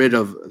rid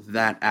of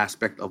that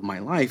aspect of my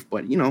life,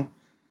 but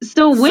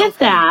So with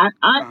that,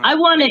 I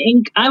want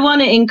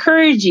to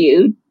encourage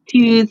you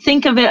to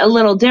think of it a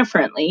little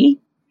differently.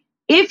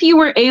 If you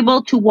were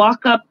able to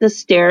walk up the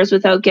stairs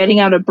without getting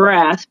out of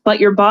breath, but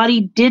your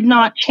body did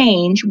not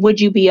change,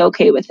 would you be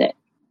okay with it?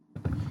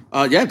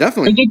 Yeah,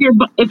 definitely.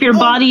 Like if your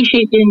body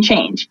shape didn't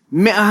change.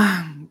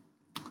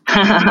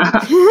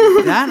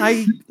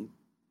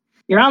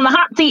 You're on the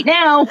hot seat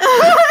now.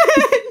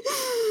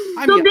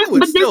 I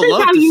would still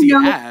love to see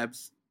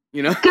abs.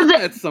 Because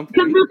this is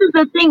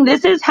the thing.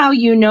 This is how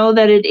you know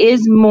that it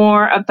is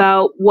more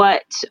about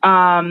what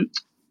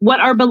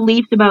our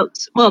beliefs about,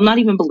 well, not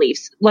even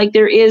beliefs. Like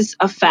there is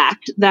a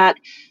fact that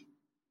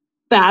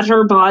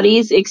fatter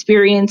bodies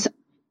experience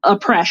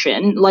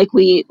oppression. Like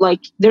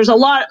there's a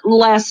lot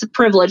less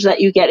privilege that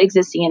you get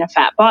existing in a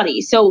fat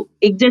body. So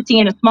existing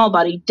in a small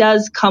body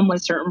does come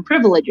with certain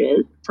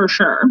privileges for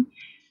sure.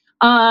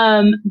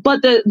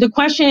 But the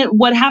question,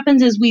 what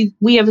happens is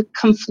we have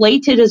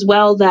conflated as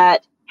well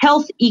that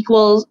health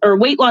equals, or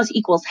weight loss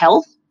equals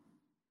health.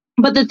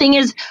 But the thing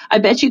is, I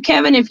bet you,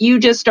 Kevin, if you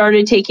just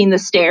started taking the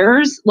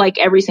stairs like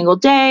every single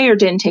day or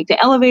didn't take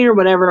the elevator,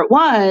 whatever it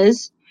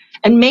was,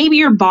 and maybe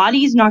your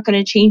body's not going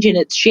to change in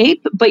its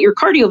shape, but your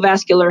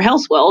cardiovascular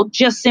health will,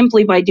 just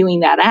simply by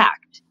doing that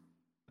act.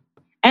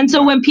 And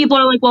so when people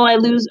are like, well, I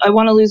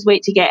want to lose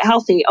weight to get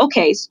healthy.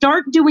 Okay,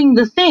 start doing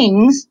the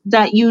things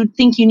that you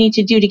think you need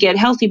to do to get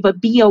healthy,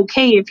 but be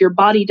okay if your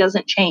body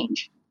doesn't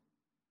change.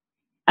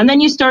 And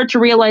then you start to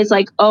realize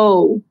like,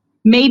 oh,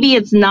 maybe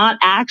it's not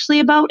actually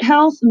about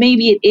health.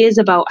 Maybe it is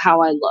about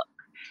how I look.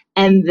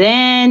 And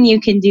then you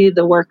can do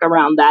the work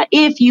around that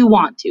if you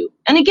want to.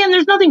 And again,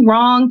 there's nothing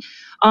wrong.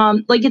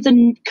 It's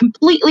a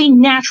completely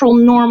natural,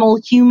 normal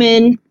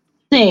human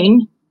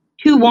thing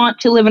to want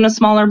to live in a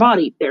smaller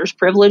body. There's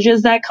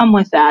privileges that come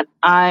with that.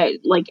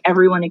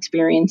 Everyone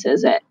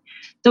experiences it.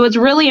 So it's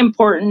really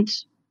important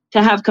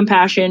to have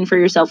compassion for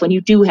yourself when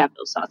you do have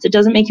those thoughts. It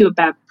doesn't make you a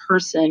bad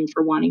person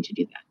for wanting to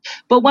do that.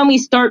 But when we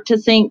start to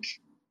think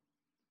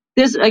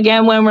this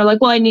again, when we're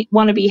like, well, I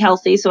want to be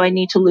healthy, so I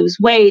need to lose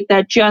weight,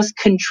 that just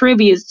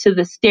contributes to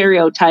the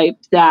stereotype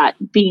that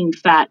being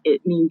fat,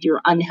 it means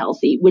you're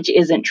unhealthy, which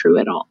isn't true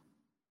at all.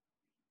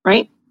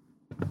 Right?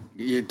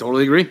 You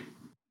totally agree.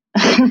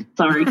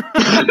 Sorry. This is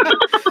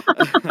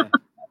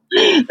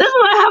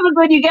what happens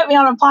when you get me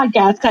on a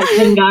podcast type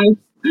thing, guys.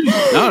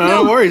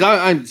 No worries.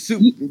 I'm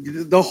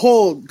the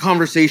whole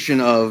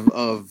conversation of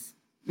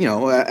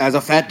as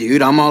a fat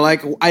dude, I'm all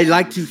like, I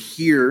like to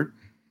hear,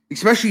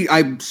 especially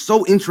I'm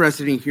so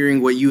interested in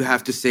hearing what you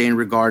have to say in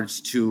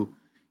regards to,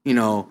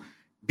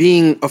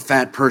 being a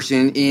fat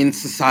person in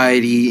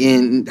society,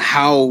 in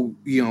how,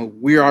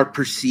 we are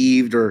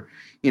perceived, or,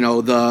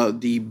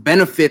 the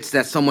benefits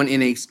that someone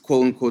in a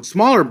quote unquote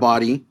smaller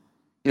body,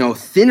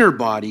 thinner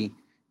body,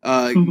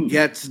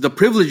 gets, the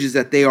privileges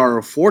that they are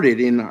afforded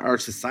in our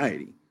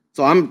society.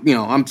 So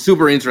I'm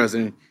super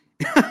interested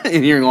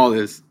in hearing all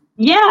this.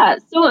 Yeah.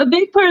 So a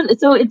big part,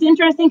 so it's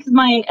interesting because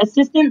my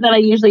assistant that I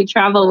usually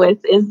travel with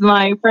is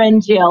my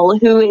friend Jill,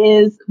 who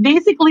is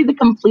basically the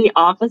complete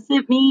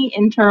opposite me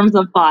in terms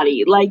of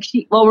body. Like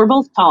we're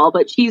both tall,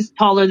 but she's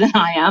taller than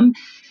I am.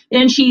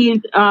 And she's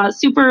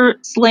super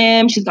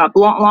slim. She's got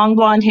long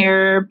blonde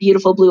hair,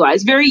 beautiful blue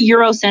eyes, very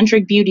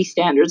Eurocentric beauty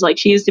standards. Like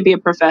she used to be a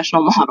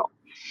professional model.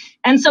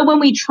 And so when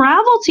we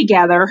travel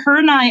together, her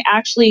and I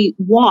actually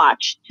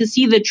watch to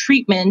see the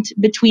treatment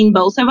between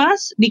both of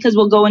us, because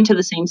we'll go into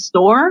the same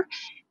store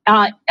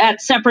at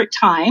separate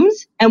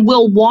times, and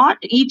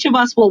each of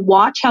us will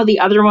watch how the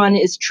other one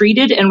is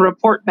treated and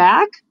report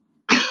back.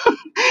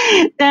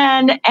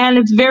 and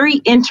it's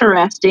very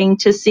interesting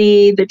to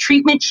see the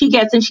treatment she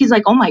gets. And she's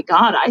like, oh my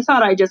God, I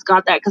thought I just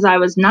got that because I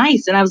was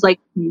nice. And I was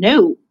like,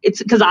 no,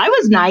 it's because I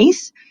was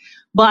nice.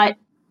 But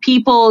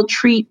people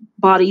treat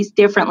bodies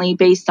differently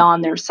based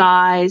on their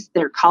size,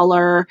 their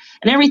color,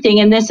 and everything.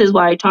 And this is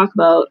what I talk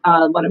about,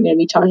 what I'm going to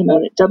be talking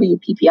about at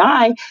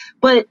WPPI.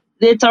 But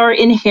it's our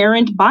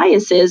inherent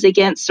biases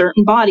against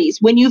certain bodies.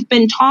 When you've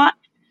been taught,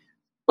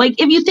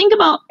 like if you think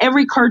about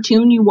every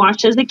cartoon you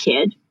watched as a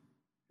kid,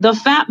 the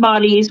fat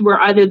bodies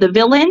were either the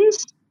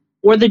villains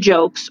or the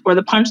jokes or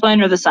the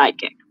punchline or the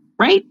sidekick,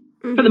 right?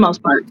 for the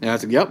most part. Yeah,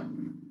 yep.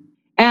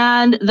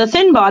 And the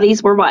thin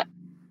bodies were what?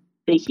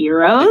 The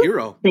heroes. The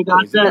hero. They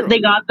got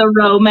the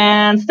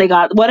romance, they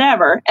got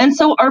whatever. And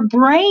so our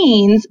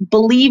brains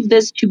believe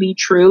this to be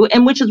true,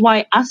 and which is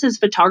why us as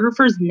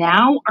photographers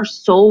now are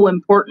so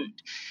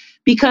important,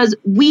 because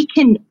we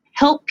can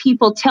help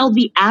people tell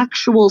the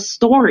actual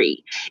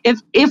story.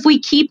 If we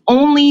keep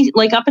only,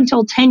 like up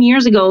until 10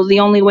 years ago, the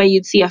only way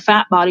you'd see a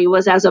fat body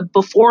was as a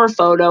before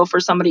photo for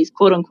somebody's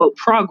quote unquote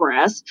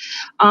progress,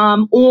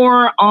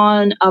 or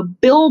on a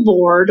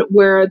billboard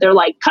where they're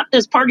like, cut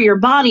this part of your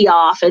body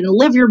off and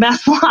live your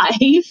best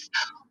life,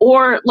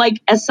 or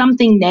like as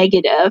something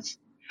negative.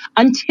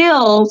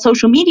 Until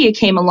social media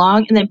came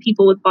along, and then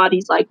people with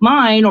bodies like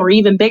mine, or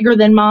even bigger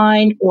than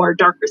mine, or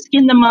darker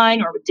skin than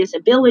mine, or with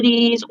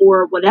disabilities,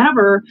 or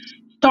whatever,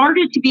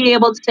 started to be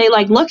able to say,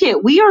 like, look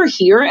it, we are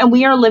here and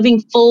we are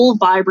living full,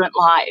 vibrant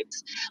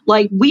lives.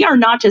 Like, we are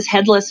not just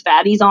headless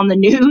fatties on the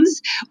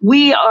news.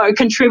 We are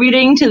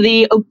contributing to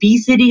the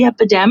obesity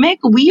epidemic.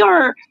 We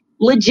are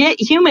legit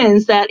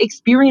humans that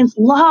experience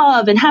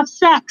love and have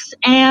sex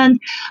and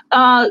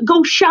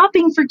go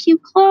shopping for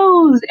cute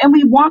clothes, and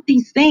we want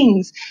these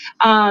things.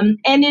 And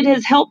it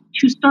has helped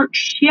to start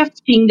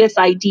shifting this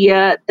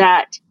idea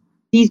that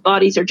these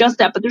bodies are just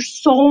that, but there's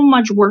so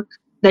much work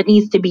that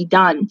needs to be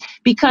done,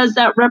 because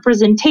that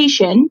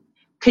representation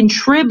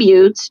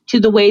contributes to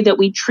the way that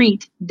we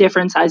treat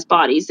different sized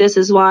bodies. This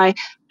is why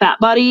fat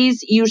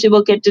bodies usually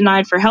will get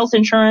denied for health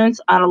insurance.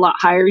 At a lot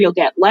higher, you'll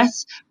get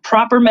less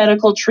proper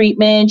medical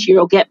treatment.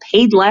 You'll get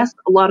paid less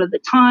a lot of the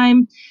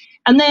time.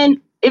 And then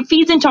it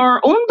feeds into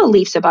our own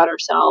beliefs about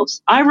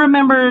ourselves. I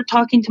remember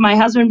talking to my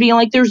husband being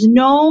like, there's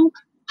no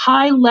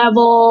high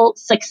level,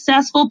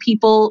 successful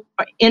people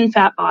in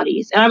fat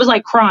bodies. And I was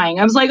like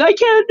crying. I was like, I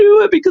can't do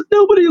it because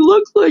nobody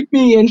looks like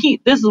me. And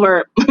this is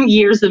where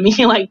years of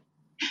me like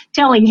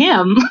telling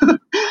him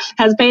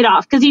has paid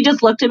off, because he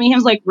just looked at me. He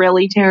was like,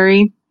 really,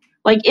 Teri?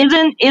 Like,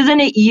 isn't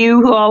it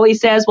you who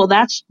always says, well,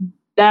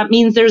 that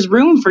means there's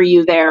room for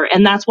you there.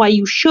 And that's why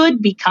you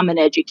should become an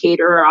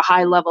educator or a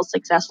high level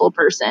successful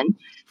person,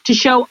 to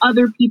show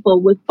other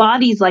people with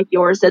bodies like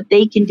yours that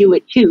they can do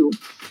it too.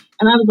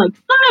 And I was like,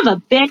 son of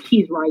a bitch,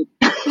 he's right.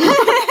 But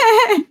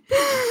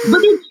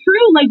it's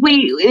true.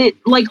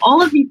 Like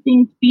all of these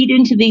things feed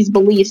into these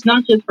beliefs,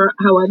 not just for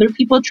how other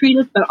people treat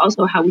us, but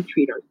also how we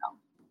treat ourselves.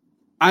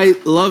 I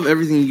love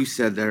everything you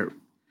said there,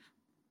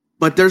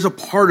 but there's a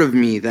part of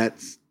me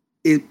that's,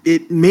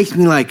 it makes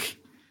me like,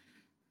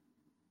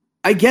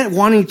 I get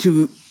wanting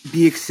to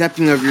be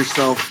accepting of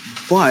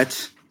yourself,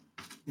 but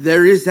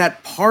there is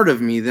that part of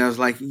me that was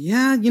like,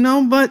 yeah,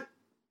 but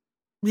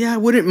yeah, I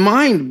wouldn't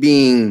mind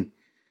being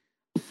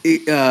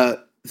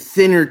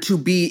thinner to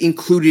be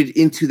included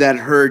into that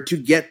herd, to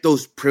get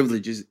those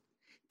privileges.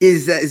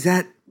 Is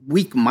that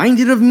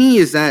weak-minded of me?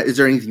 Is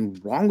there anything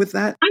wrong with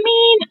that? I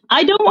mean,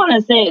 I don't want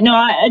to say, no,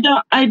 I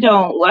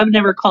don't. I've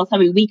never called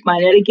somebody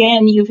weak-minded.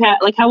 Again, you've had,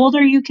 like, how old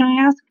are you, can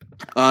I ask?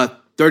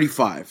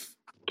 35.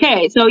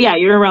 Okay, so yeah,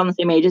 you're around the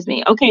same age as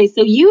me. Okay,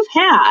 so you've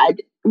had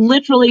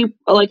literally,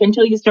 like,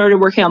 until you started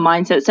working on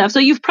mindset stuff, so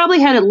you've probably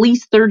had at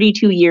least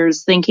 32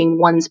 years thinking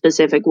one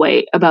specific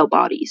way about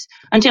bodies,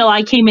 until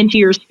I came into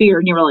your sphere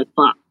and you were like,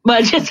 fuck.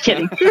 But just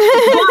kidding. but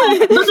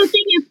the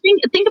thing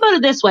is, think about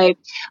it this way.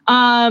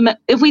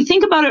 If we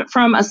think about it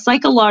from a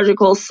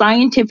psychological,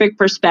 scientific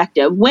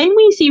perspective, when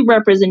we see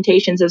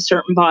representations of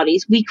certain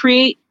bodies, we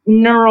create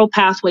neural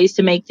pathways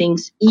to make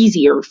things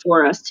easier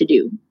for us to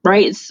do,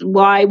 right? It's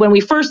why when we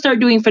first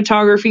start doing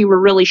photography, we're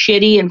really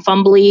shitty and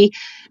fumbly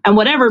and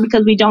whatever,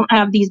 because we don't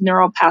have these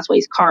neural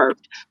pathways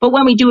carved. But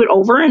when we do it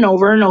over and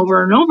over and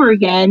over and over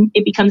again,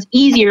 it becomes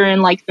easier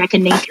and like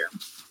second nature.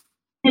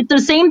 It's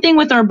the same thing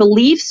with our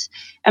beliefs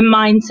and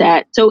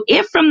mindset. So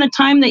if from the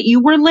time that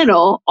you were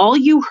little, all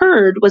you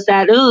heard was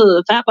that,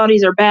 oh, fat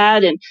bodies are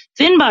bad and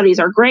thin bodies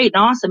are great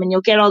and awesome, and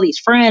you'll get all these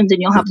friends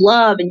and you'll have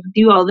love and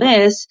you'll do all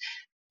this,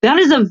 that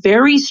is a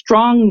very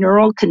strong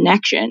neural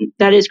connection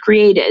that is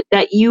created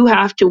that you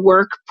have to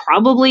work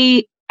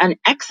probably an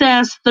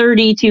excess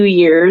 32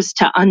 years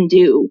to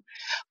undo.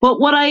 But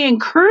what I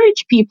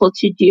encourage people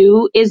to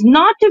do is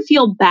not to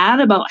feel bad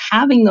about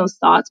having those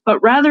thoughts,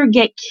 but rather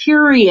get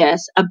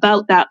curious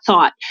about that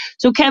thought.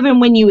 So Kevin,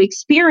 when you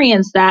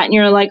experience that and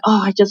you're like,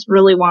 oh, I just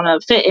really want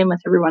to fit in with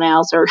everyone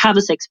else or have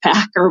a six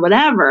pack or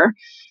whatever,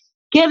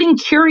 getting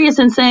curious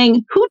and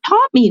saying, who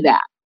taught me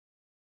that?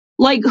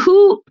 Like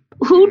who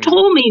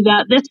told me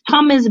that this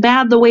tum is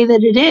bad the way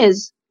that it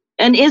is?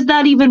 And is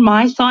that even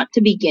my thought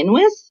to begin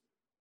with?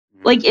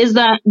 Like,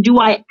 do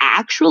I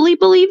actually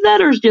believe that,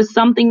 or is just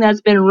something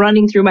that's been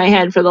running through my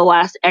head for the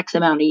last X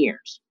amount of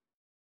years?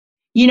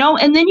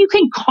 And then you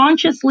can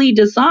consciously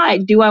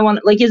decide, do I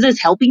want, like, is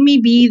this helping me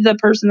be the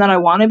person that I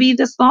want to be,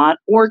 this thought,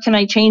 or can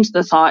I change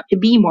the thought to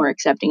be more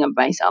accepting of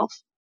myself?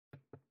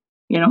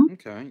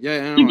 Okay.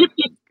 Yeah.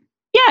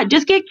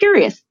 Just get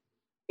curious.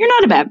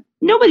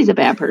 Nobody's a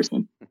bad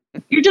person.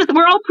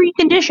 We're all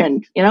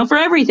preconditioned, for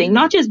everything,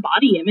 not just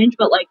body image,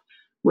 but like,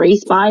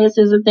 race bias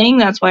is a thing.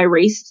 That's why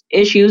race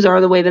issues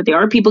are the way that they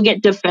are. People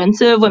get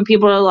defensive when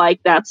people are like,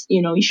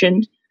 you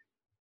shouldn't.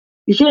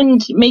 You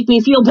shouldn't make me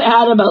feel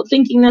bad about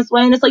thinking this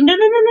way. And it's like, no.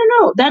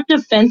 That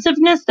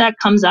defensiveness that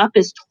comes up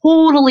is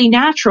totally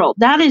natural.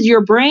 That is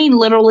your brain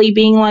literally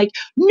being like,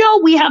 no,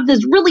 we have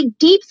this really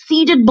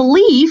deep-seated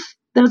belief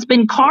that's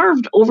been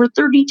carved over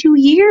 32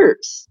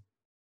 years.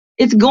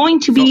 It's going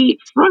to be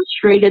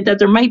frustrated that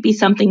there might be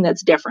something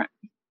that's different.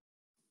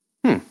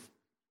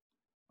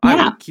 I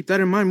will keep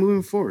that in mind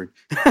moving forward.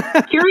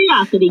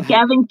 Curiosity,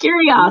 Kevin,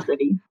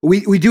 curiosity.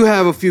 We do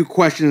have a few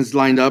questions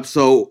lined up.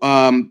 So,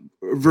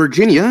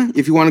 Virginia,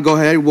 if you want to go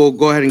ahead, we'll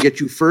go ahead and get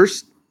you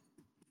first.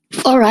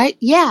 All right.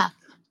 Yeah.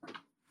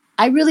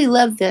 I really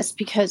love this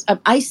because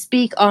I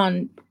speak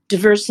on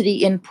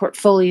diversity in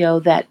portfolio,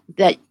 that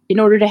in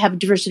order to have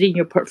diversity in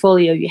your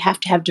portfolio, you have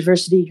to have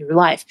diversity in your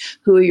life.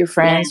 Who are your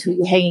friends? Who are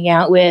you hanging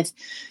out with?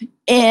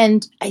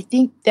 And I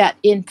think that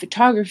in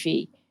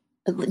photography,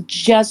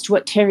 just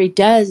what Teri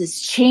does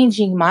is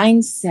changing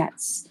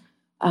mindsets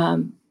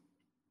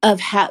of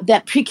how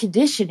that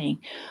preconditioning.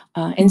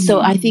 And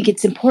so I think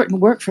it's important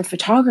work for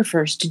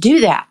photographers to do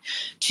that,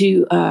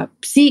 to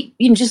see,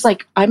 just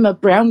like I'm a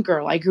brown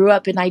girl. I grew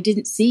up and I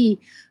didn't see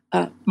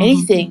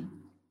anything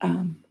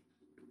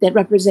that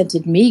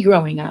represented me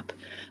growing up.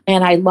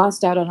 And I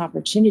lost out on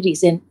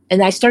opportunities. And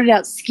I started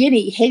out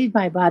skinny, hated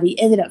my body,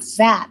 ended up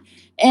fat.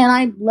 And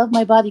I love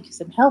my body because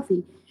I'm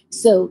healthy.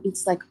 So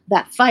it's like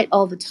that fight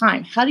all the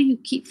time. How do you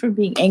keep from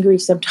being angry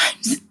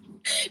sometimes?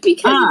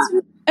 Because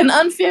it's an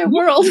unfair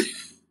world.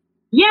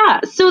 Yeah,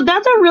 so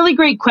that's a really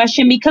great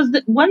question, because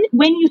when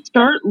you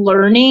start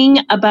learning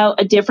about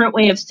a different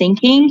way of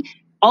thinking,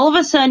 all of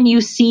a sudden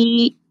you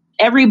see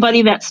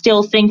everybody that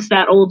still thinks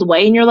that old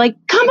way, and you're like,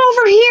 come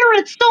over here,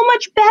 it's so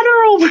much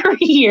better over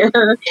here.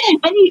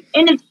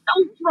 And it's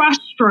so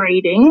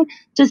frustrating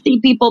to see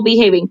people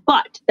behaving,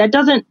 but that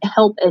doesn't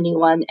help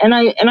anyone. And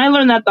I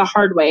learned that the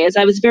hard way, as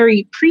I was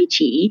very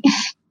preachy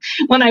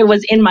when I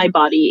was in my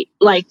body,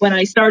 like when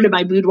I started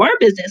my boudoir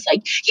business,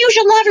 like, you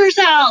should love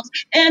yourself,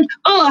 and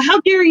how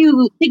dare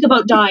you think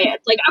about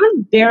diets. Like, I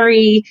was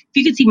very, if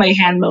you could see my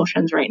hand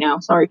motions right now,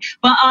 sorry,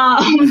 but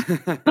I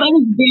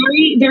was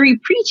very, very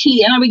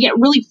preachy, and I would get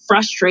really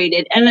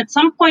frustrated. And at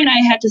some point I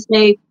had to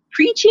say,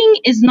 preaching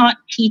is not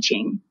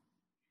teaching.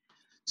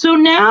 So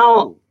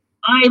now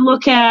I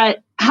look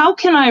at, how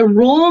can I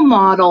role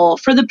model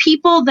for the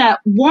people that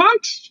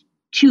want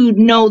to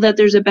know that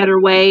there's a better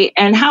way,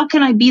 and how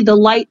can I be the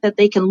light that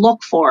they can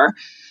look for?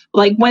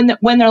 Like when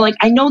they're like,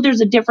 I know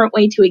there's a different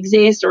way to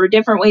exist or a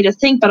different way to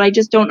think, but I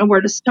just don't know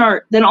where to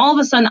start. Then all of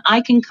a sudden I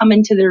can come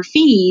into their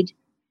feed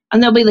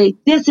and they'll be like,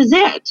 this is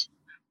it.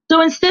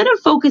 So instead of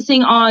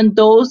focusing on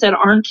those that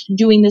aren't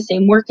doing the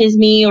same work as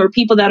me, or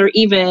people that are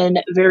even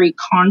very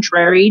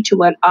contrary to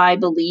what I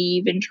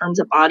believe in terms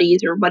of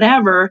bodies or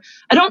whatever,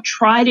 I don't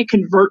try to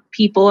convert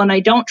people and I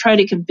don't try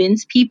to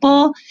convince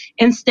people.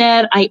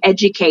 Instead, I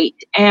educate.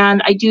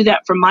 And I do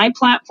that from my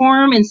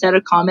platform instead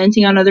of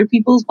commenting on other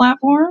people's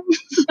platforms,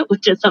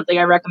 which is something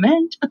I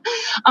recommend.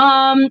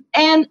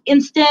 And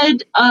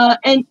instead,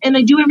 and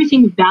I do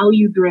everything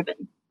value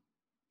driven.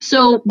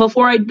 So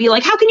before I'd be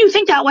like, how can you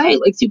think that way?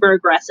 Like super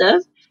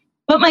aggressive.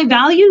 But my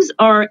values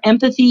are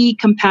empathy,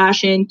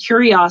 compassion,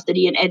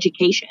 curiosity, and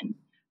education.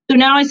 So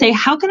now I say,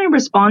 how can I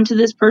respond to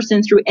this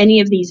person through any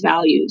of these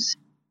values?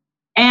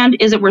 And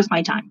is it worth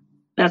my time?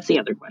 That's the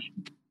other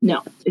question.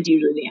 No, is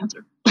usually the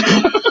answer.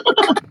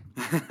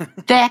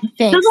 Thanks.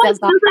 Does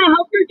that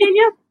help,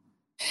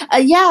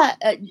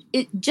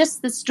 Virginia?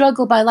 Just the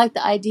struggle, but I like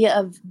the idea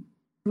of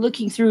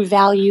looking through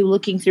value,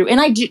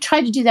 and I try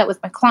to do that with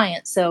my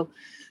clients. So,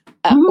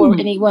 or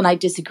anyone I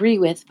disagree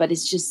with, but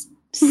it's just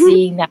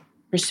seeing that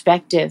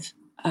perspective.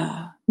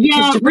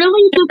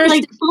 Really just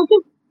like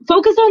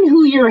focus on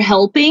who you're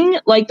helping,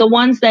 like the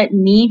ones that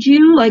need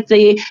you, like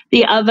the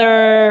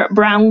other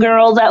brown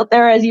girls out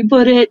there, as you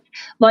put it,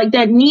 like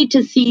that need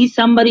to see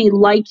somebody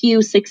like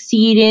you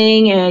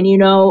succeeding and,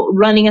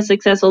 running a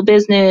successful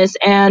business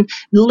and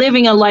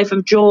living a life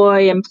of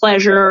joy and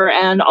pleasure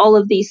and all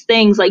of these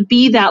things. Like,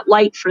 be that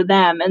light for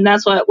them. And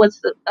that's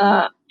what's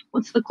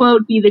the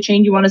quote? Be the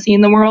change you want to see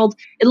in the world.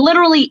 It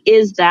literally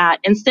is that.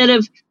 Instead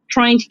of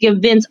trying to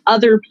convince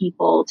other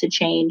people to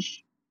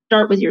change,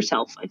 start with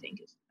yourself, I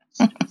think.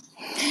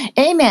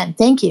 Amen.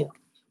 Thank you.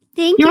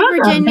 Thank You're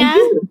you, welcome.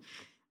 Virginia.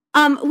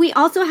 Thank you. We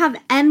also have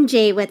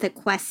MJ with a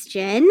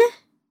question.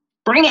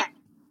 Bring it.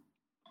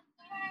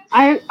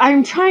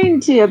 I'm trying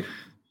to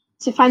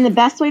find the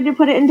best way to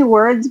put it into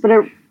words, but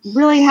it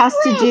really has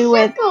to do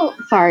with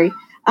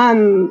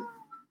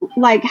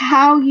like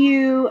how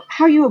you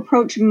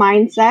approach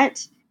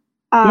mindset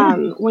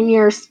when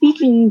you're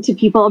speaking to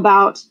people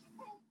about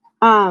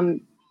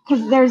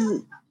because there's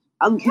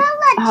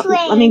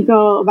let me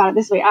go about it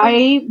this way.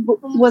 I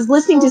was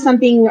listening to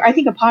something, I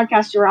think a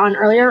podcast you were on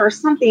earlier or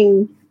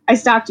something. I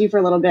stalked you for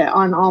a little bit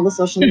on all the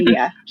social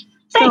media.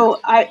 So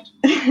I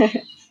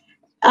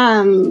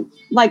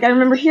like I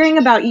remember hearing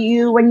about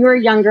you when you were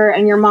younger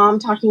and your mom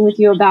talking with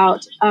you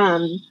about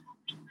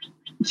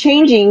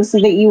changing so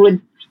that you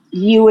would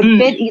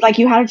fit, like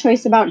you had a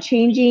choice about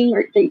changing,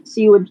 or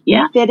so you would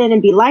fit in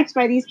and be liked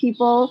by these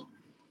people,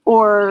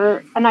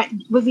 or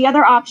was the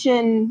other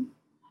option,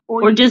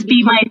 or just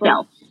be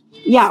myself.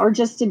 Yeah, or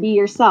just to be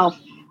yourself.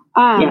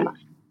 Yeah.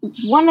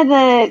 One of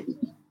the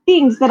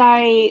things that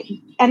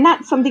and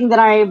that's something that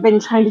I've been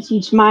trying to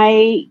teach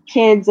my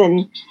kids,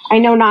 and I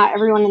know not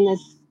everyone in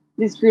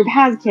this group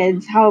has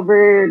kids.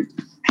 However,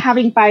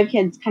 having 5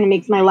 kids kind of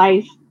makes my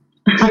life,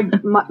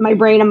 my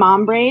brain a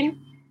mom brain.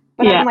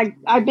 But Yeah.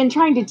 I've been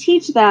trying to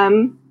teach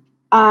them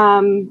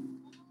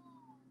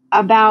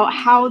about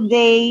how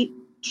they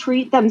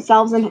treat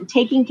themselves, and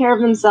taking care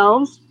of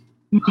themselves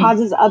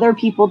causes other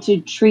people to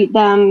treat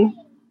them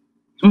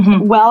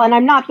well. And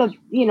I'm not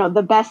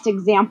the best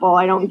example.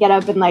 I don't get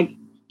up and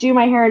do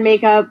my hair and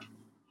makeup.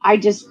 I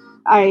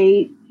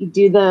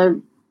do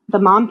the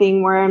mom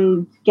thing where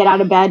I'm get out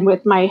of bed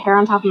with my hair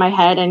on top of my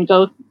head and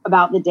go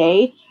about the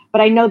day.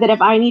 But I know that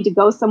if I need to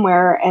go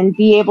somewhere and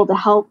be able to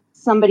help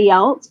somebody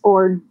else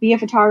or be a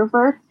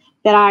photographer,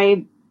 that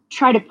I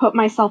try to put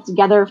myself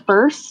together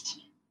first.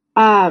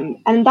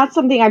 And that's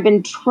something I've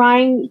been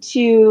trying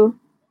to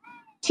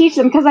teach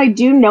them, because I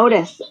do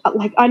notice,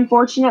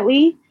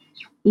 unfortunately,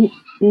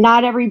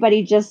 not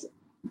everybody just,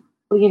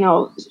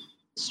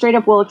 straight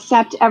up will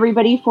accept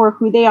everybody for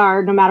who they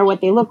are, no matter what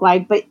they look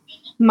like. But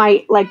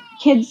my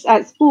kids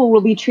at school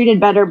will be treated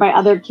better by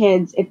other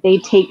kids if they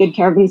take good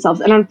care of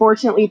themselves. And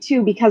unfortunately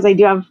too, because I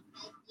have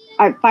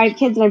 5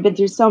 kids and I've been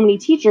through so many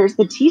teachers,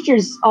 the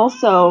teachers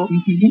also,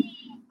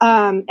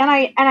 and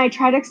I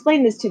try to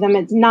explain this to them.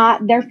 It's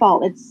not their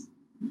fault.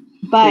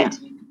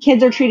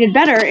 Kids are treated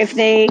better if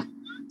they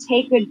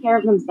take good care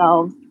of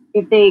themselves,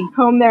 if they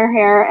comb their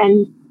hair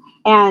and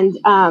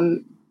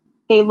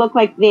they look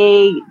like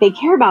they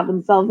care about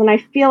themselves. And I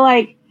feel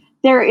like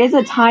there is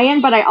a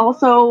tie-in, but I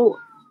also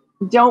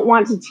don't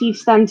want to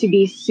teach them to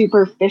be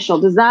superficial.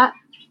 Does that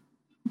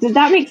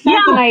make sense?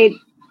 Yeah.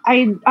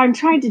 And I'm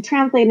trying to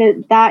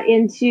translate that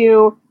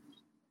into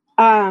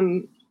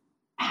how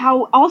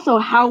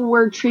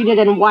we're treated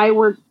and why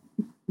we're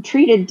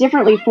treated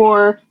differently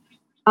for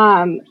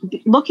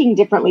looking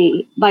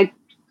differently,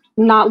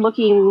 not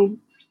looking,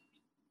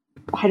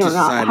 I don't know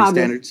how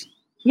standards.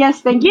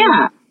 Yes, thank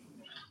you.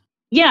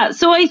 Yeah,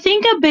 so I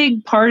think a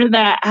big part of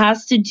that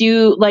has to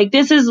do,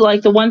 this is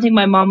the one thing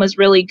my mom was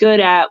really good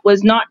at,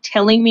 was not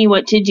telling me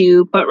what to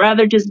do, but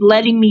rather just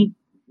letting me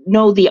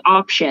know the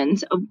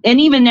options. And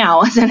even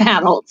now as an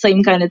adult,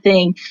 same kind of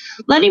thing,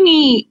 letting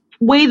me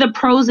weigh the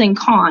pros and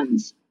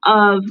cons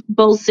of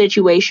both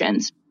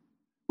situations,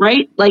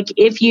 right?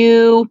 If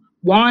you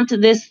want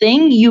this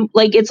thing,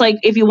 it's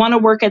if you want to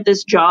work at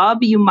this job,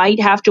 you might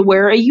have to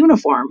wear a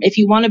uniform. If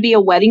you want to be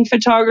a wedding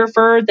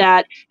photographer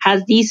that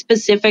has these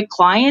specific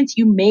clients,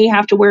 you may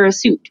have to wear a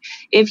suit.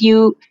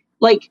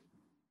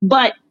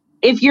 But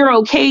if you're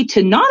okay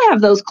to not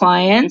have those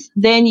clients,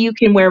 then you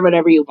can wear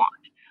whatever you want.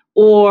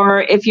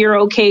 Or if you're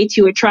okay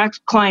to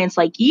attract clients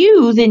like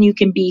you, then you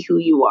can be who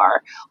you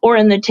are. Or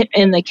in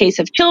the case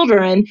of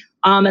children,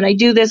 and I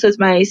do this with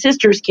my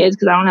sister's kids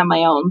because I don't have my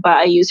own, but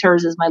I use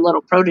hers as my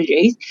little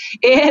proteges,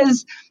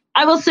 is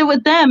I will sit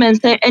with them and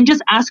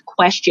just ask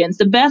questions.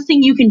 The best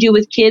thing you can do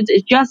with kids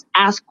is just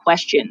ask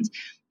questions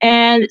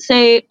and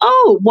say,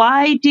 oh,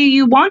 why do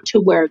you want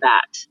to wear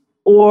that?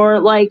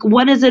 Or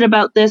what is it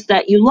about this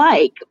that you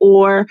like?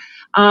 Or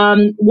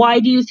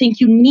why do you think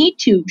you need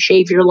to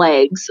shave your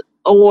legs?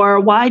 Or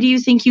why do you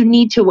think you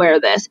need to wear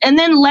this? And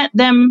then let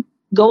them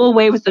go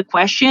away with the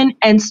question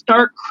and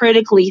start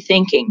critically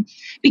thinking.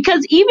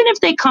 Because even if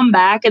they come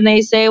back and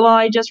they say, well,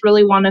 I just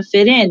really want to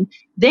fit in,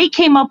 they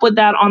came up with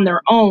that on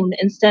their own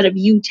instead of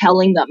you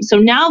telling them. So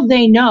now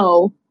they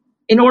know,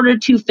 in order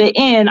to fit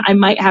in, I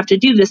might have to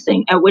do this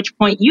thing, at which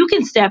point you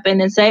can step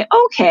in and say,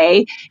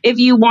 okay, if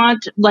you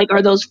want,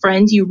 are those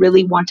friends you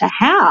really want to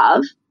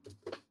have?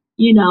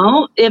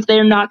 If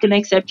they're not going to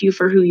accept you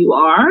for who you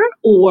are,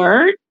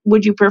 or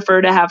would you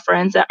prefer to have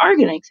friends that are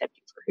going to accept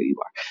you for who you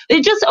are?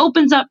 It just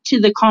opens up to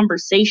the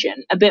conversation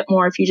a bit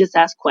more if you just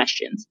ask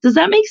questions. Does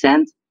that make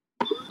sense?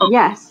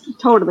 Yes,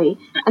 totally.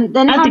 And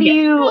then how do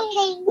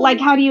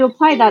you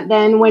apply that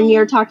then when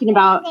you're talking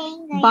about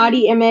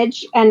body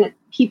image and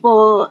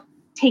people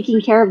taking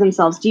care of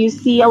themselves? Do you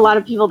see a lot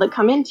of people that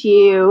come into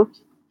you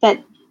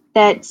that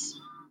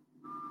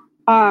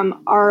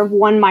are of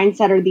one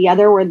mindset or the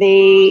other, where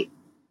they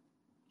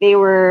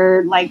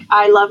were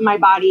I love my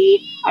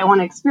body, I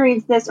want to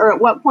experience this? Or at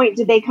what point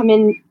did they come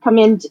in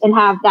and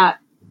have that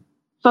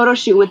photo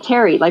shoot with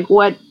Teri?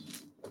 What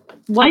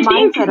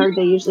mindset are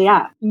they usually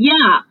at?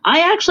 Yeah,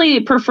 I actually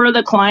prefer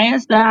the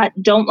clients that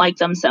don't like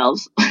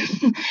themselves,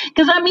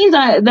 because that means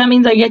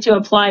I get to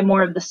apply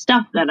more of the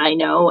stuff that I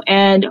know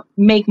and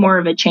make more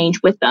of a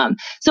change with them.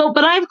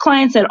 But I have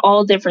clients at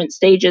all different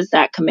stages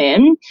that come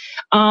in,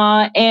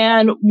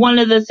 and one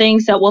of the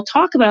things that we'll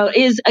talk about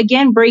is,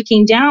 again,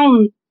 breaking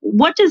down,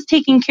 what does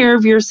taking care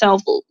of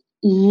yourself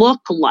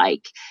look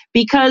like?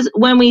 Because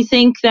when we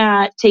think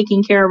that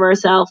taking care of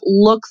ourselves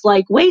looks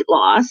like weight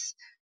loss,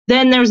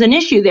 then there's an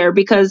issue there,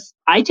 because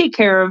I take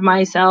care of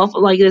myself.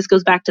 This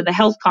goes back to the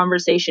health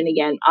conversation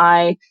again.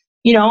 I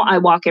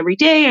walk every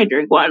day, I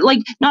drink water.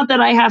 Not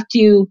that I have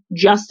to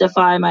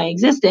justify my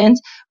existence,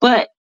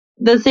 but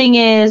the thing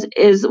is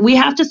we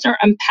have to start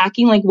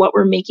unpacking like what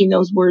we're making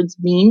those words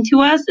mean to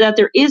us, that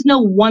there is no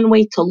one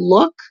way to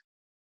look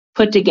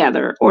put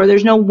together, or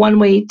there's no one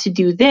way to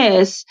do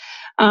this,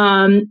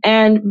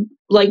 and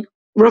like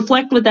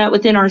reflect with that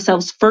within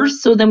ourselves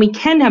first, so then we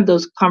can have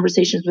those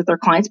conversations with our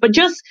clients. But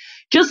just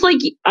like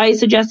I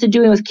suggested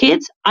doing with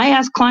kids, I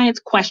ask clients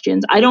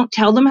questions. I don't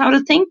tell them how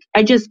to think.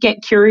 I just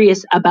get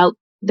curious about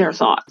their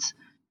thoughts.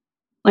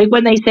 Like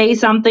when they say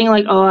something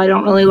like, oh, I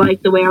don't really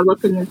like the way I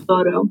look in this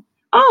photo.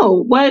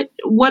 Oh,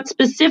 what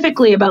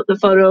specifically about the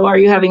photo are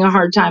you having a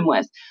hard time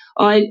with?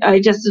 Oh,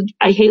 I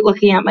hate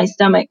looking at my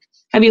stomach.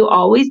 Have you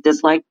always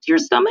disliked your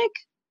stomach?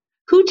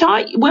 Who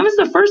taught you? When was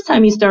the first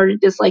time you started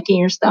disliking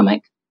your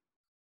stomach?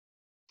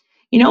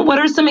 You know, what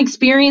are some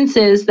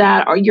experiences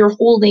that you're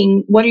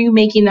holding? What are you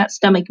making that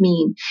stomach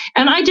mean?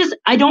 And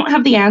I don't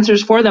have the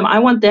answers for them. I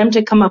want them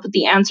to come up with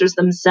the answers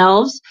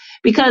themselves,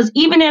 because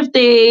even if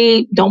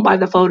they don't buy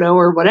the photo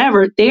or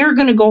whatever, they are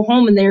going to go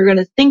home and they're going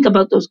to think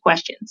about those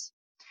questions.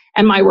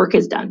 And my work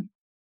is done.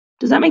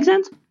 Does that make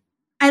sense?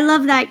 I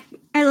love that,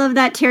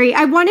 Teri.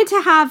 I wanted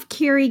to have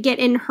Carrie get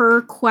in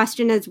her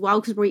question as well,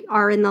 because we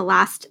are in the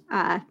last,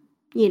 9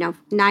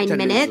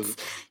 minutes,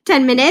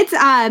 10 minutes.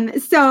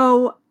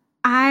 So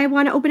I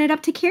want to open it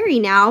up to Carrie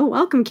now.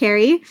 Welcome,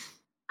 Carrie.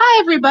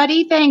 Hi,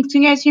 everybody. Thanks.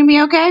 Can you guys hear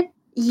me okay?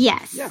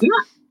 Yes. Yeah.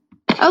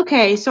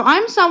 Okay, so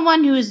I'm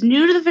someone who is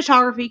new to the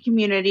photography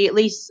community, at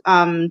least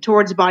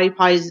towards body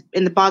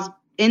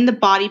in the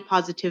body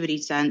positivity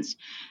sense.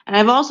 And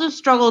I've also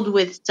struggled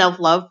with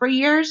self-love for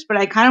years, but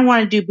I kind of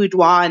want to do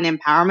boudoir and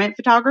empowerment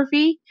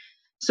photography.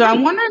 So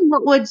I'm wondering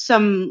what would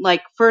some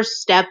first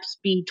steps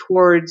be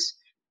towards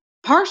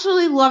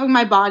partially loving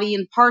my body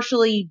and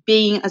partially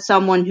being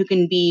someone who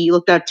can be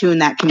looked up to in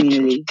that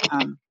community.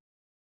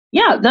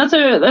 Yeah, that's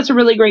a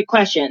really great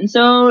question.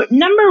 So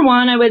number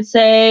one, I would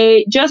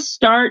say just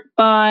start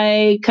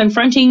by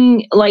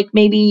confronting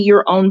maybe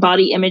your own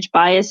body image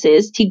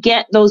biases to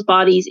get those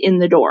bodies in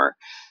the door.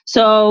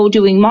 So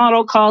doing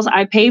model calls,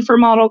 I pay for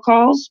model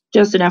calls,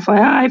 just an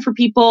FYI for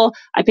people.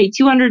 I pay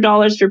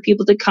 $200 for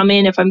people to come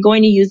in if I'm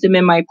going to use them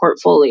in my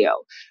portfolio.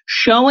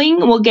 Showing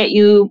will get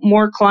you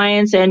more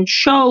clients and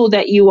show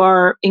that you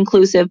are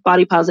inclusive,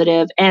 body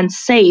positive, and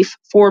safe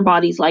for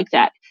bodies like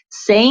that.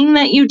 Saying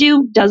that you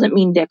do doesn't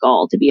mean dick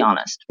all, to be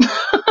honest.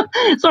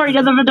 Sorry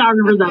to the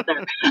photographers out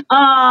there.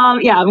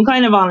 Yeah, I'm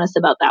kind of honest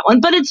about that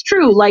one, but it's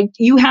true.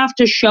 You have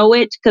to show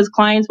it because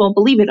clients won't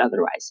believe it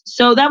otherwise.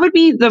 So that would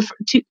be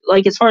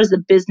as far as the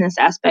business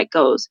aspect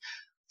goes.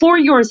 For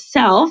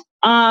yourself,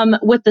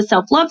 with the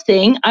self-love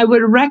thing, I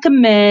would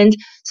recommend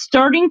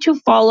starting to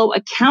follow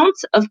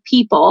accounts of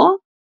people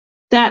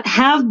that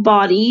have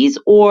bodies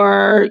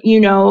or,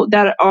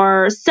 that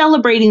are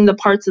celebrating the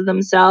parts of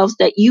themselves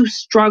that you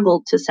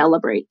struggle to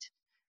celebrate.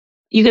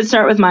 You could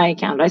start with my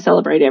account. I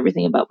celebrate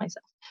everything about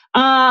myself.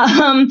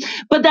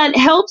 But that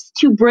helps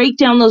to break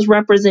down those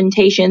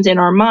representations in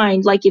our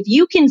mind. Like if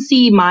you can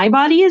see my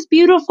body as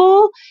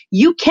beautiful,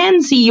 you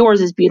can see yours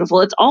as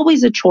beautiful. It's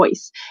always a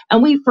choice.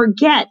 And we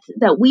forget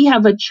that we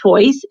have a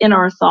choice in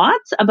our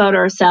thoughts about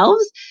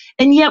ourselves.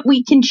 And yet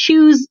we can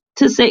choose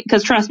to say,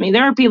 because trust me,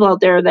 there are people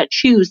out there that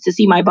choose to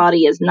see my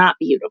body as not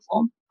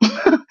beautiful.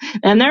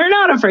 And they're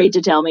not afraid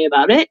to tell me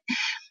about it.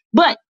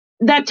 But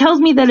that tells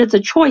me that it's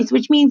a choice,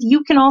 which means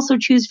you can also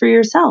choose for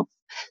yourself.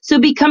 So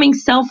becoming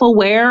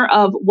self-aware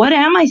of what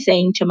am I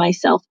saying to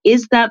myself?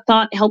 Is that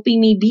thought helping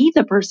me be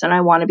the person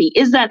I want to be?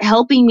 Is that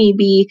helping me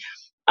be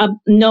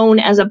known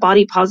as a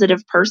body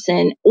positive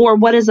person? Or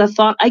what is a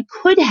thought I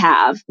could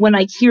have when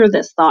I hear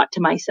this thought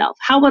to myself?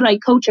 How would I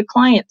coach a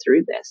client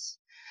through this?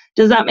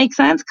 Does that make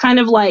sense? Kind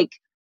of like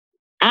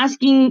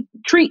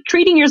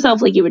treating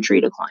yourself like you would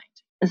treat a client,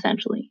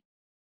 essentially.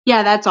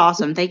 Yeah, that's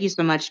awesome. Thank you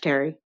so much,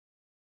 Teri.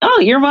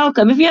 Oh, you're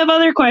welcome. If you have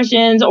other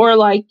questions or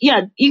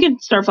you can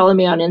start following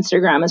me on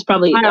Instagram. It's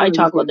probably, I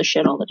talk about the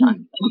shit all the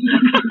time.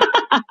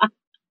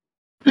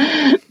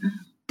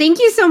 Thank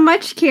you so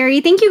much,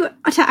 Carrie. Thank you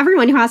to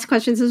everyone who asked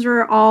questions. Those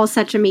were all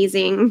such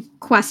amazing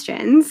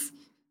questions.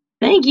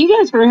 Thank you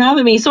guys for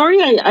having me.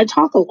 Sorry, I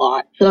talk a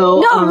lot.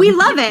 So no, we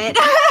love it.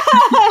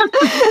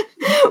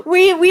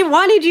 we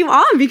wanted you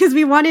on because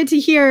we wanted to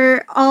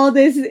hear all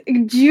this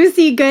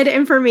juicy, good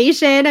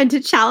information and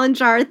to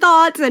challenge our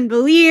thoughts and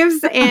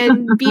beliefs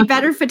and be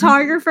better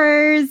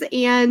photographers.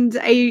 And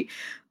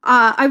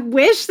I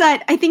wish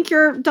that I think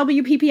your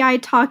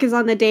WPPI talk is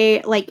on the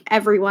day like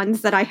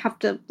everyone's that I have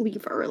to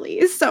leave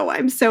early. So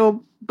I'm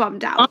so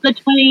bummed out. On the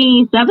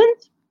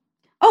 27th?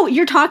 Oh,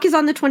 your talk is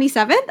on the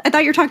 27th? I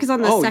thought your talk is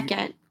on the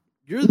 2nd.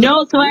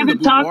 So I have a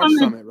talk on the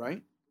summit,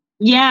 right?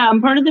 Yeah,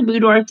 I'm part of the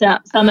Boudoir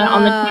Summit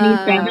on the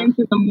 27th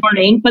in the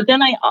morning. But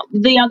then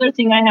the other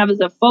thing I have is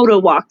a photo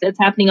walk that's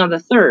happening on the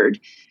 3rd.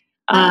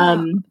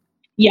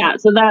 Yeah,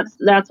 so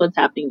that's what's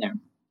happening there.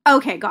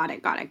 Okay, got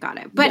it.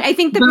 But yeah. I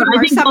think the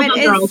Boudoir Summit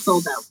is all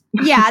sold out.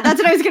 Yeah, that's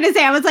what I was going to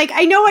say. I was like,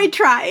 I know I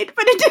tried,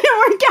 but it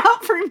didn't work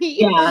out for me.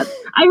 Yeah,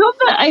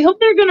 I hope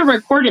they're going to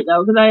record it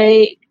though,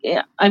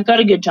 because I've got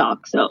a good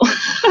talk, so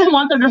I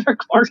want them to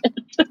record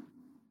it.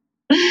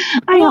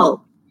 I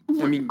hope.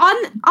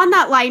 on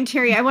that line,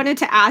 Teri, I wanted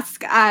to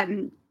ask,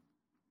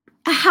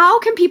 how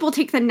can people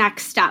take the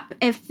next step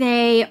if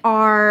they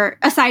are,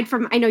 aside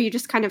from, I know you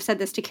just kind of said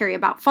this to Carrie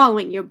about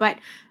following you, but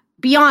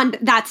beyond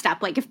that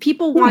step, like if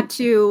people want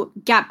to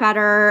get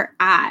better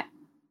at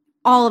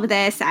all of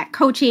this, at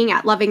coaching,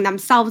 at loving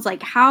themselves,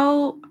 like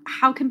how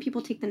can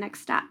people take the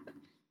next step?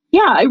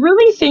 Yeah, I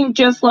really think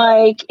just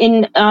like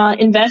in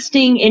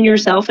investing in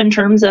yourself in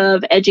terms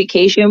of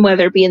education,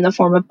 whether it be in the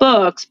form of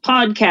books,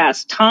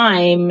 podcasts,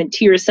 time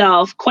to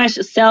yourself,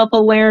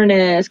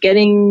 self-awareness,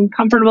 getting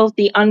comfortable with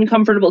the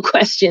uncomfortable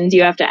questions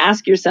you have to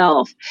ask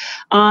yourself,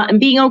 and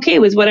being okay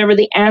with whatever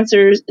the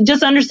answers,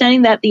 just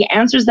understanding that the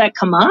answers that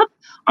come up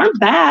aren't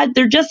bad.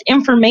 They're just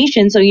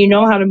information, so you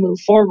know how to move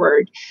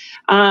forward.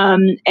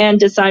 And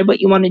decide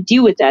what you want to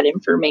do with that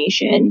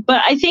information.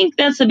 But I think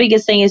that's the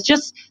biggest thing is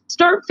just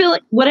start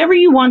feeling whatever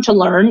you want to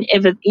learn,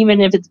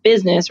 even if it's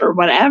business or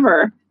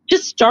whatever,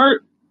 just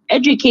start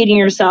educating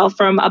yourself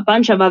from a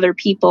bunch of other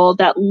people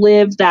that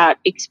live that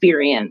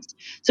experience.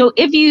 So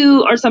if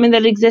you are something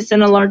that exists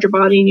in a larger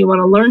body and you want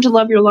to learn to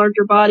love your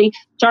larger body,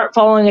 start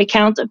following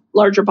accounts of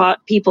larger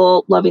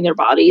people loving their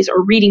bodies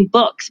or reading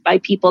books by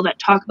people that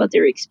talk about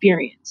their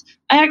experience.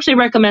 I actually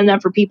recommend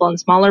that for people in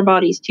smaller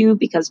bodies too,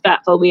 because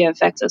fat phobia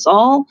affects us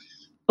all.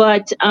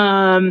 But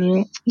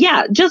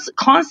just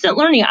constant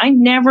learning. I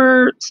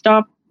never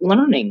stop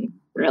learning,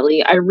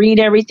 really. I read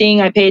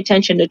everything. I pay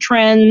attention to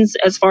trends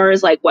as far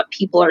as like what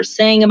people are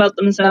saying about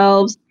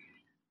themselves.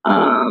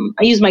 I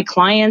use my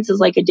clients as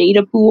like a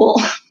data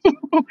pool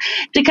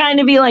to kind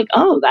of be like,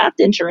 oh, that's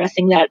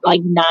interesting that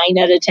like 9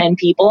 out of 10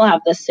 people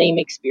have the same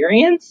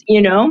experience,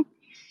 you know?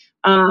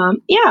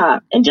 And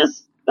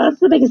just that's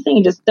the biggest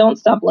thing. Just don't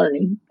stop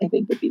learning, I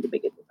think would be the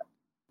biggest thing.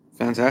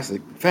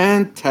 Fantastic.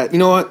 You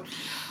know what?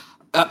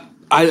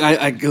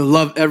 I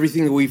love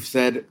everything that we've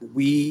said.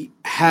 We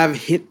have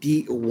hit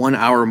the 1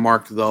 hour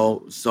mark,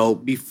 though. So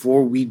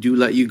before we do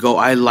let you go,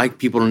 I like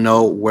people to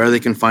know where they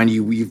can find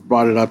you. We've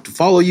brought it up to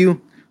follow you.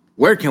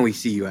 Where can we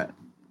see you at?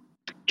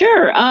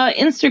 Sure.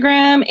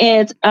 Instagram,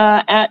 it's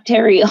at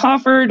Teri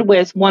Hofford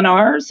with 1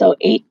 R. So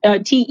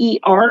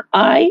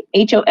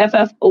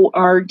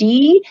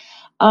TeriHofford.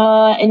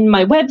 And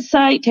my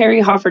website,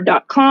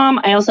 terihofford.com.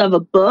 I also have a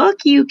book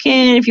you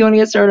can, if you want to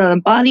get started on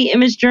a body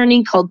image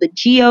journey, called The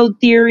Geo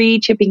Theory,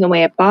 Chipping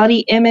Away at Body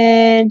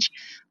Image.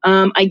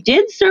 I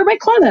did start my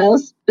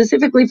Clubhouse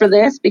specifically for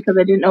this because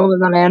I didn't know it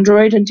was on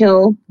Android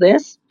until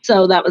this.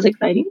 So that was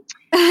exciting.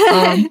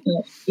 You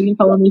can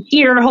follow me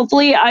here.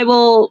 Hopefully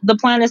the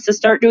plan is to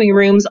start doing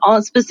rooms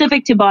all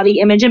specific to body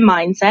image and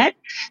mindset.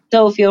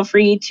 So feel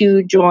free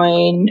to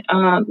join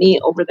me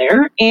over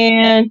there.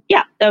 And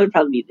yeah, that would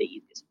probably be the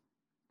easiest.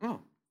 Oh,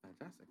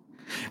 fantastic.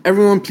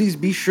 Everyone, please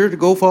be sure to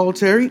go follow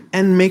Teri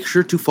and make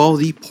sure to follow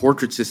the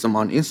Portrait System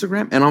on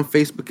Instagram and on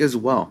Facebook as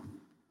well.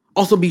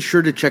 Also, be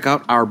sure to check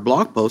out our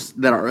blog posts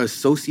that are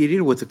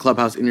associated with the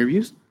Clubhouse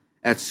interviews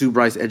at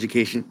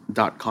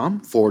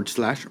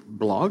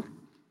SueBryceEducation.com/blog.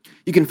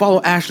 You can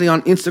follow Ashley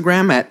on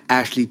Instagram at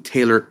Ashley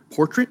Taylor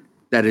Portrait.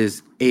 That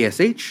is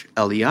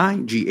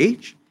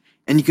ASHLEIGH.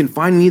 And you can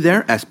find me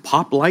there as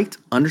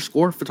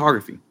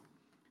poplight_photography.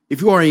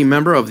 If you are a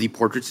member of the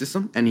Portrait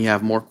System and you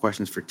have more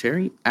questions for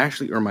Teri,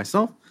 Ashley, or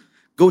myself,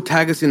 go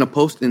tag us in a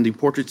post in the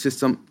Portrait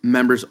System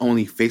members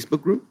only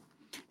Facebook group.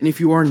 And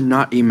if you are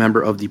not a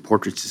member of the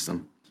Portrait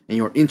System and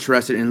you are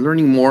interested in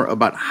learning more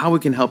about how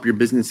it can help your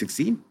business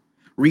succeed,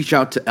 reach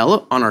out to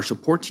Ella on our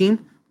support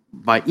team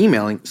by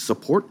emailing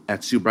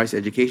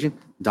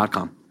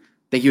support@SueBryceEducation.com.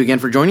 Thank you again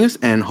for joining us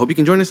and hope you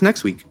can join us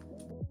next week.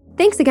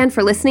 Thanks again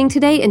for listening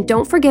today, and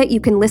don't forget you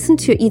can listen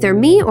to either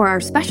me or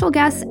our special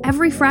guests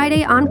every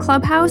Friday on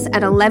Clubhouse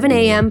at 11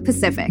 a.m.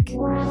 Pacific.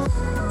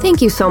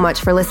 Thank you so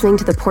much for listening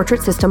to the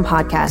Portrait System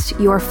podcast.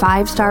 Your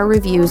 5-star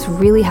reviews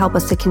really help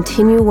us to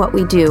continue what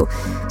we do.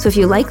 So if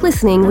you like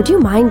listening, would you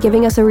mind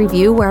giving us a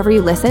review wherever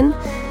you listen?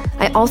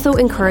 I also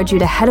encourage you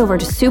to head over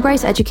to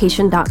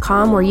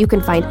SueBryceEducation.com where you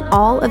can find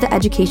all of the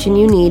education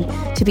you need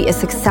to be a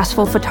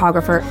successful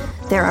photographer.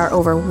 There are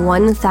over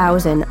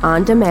 1,000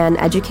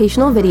 on-demand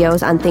educational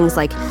videos on things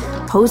like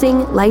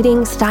posing,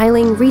 lighting,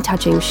 styling,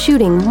 retouching,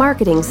 shooting,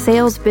 marketing,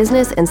 sales,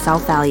 business, and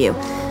self-value.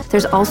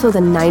 There's also the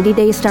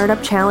 90-day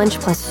startup challenge,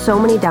 plus so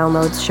many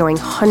downloads showing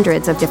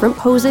hundreds of different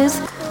poses.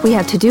 We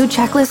have to-do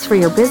checklists for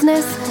your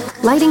business,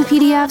 lighting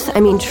PDFs,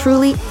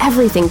 truly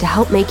everything to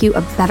help make you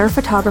a better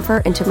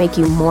photographer and to make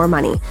you more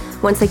money.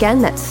 Once again,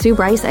 that's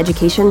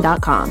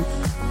SueBryceEducation.com.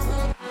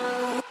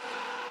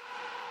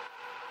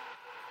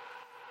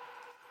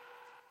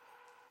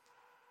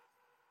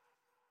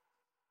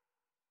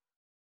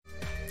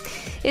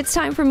 It's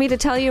time for me to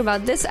tell you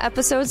about this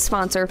episode's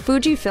sponsor,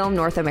 Fujifilm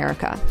North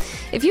America.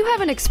 If you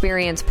haven't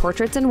experienced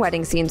portraits and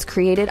wedding scenes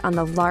created on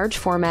the large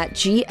format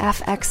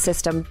GFX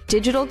system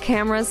digital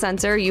camera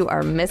sensor, you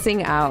are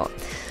missing out.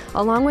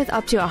 Along with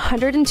up to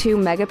 102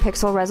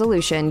 megapixel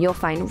resolution, you'll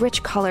find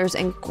rich colors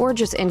and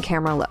gorgeous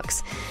in-camera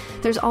looks.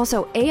 There's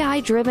also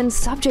AI-driven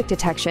subject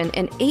detection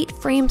and 8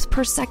 frames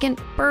per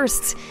second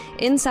bursts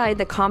inside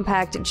the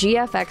compact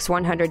GFX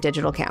 100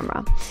 digital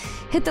camera.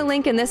 Hit the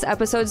link in this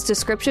episode's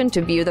description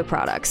to view the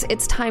products.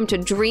 It's time to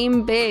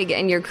dream big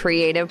in your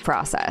creative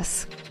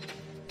process.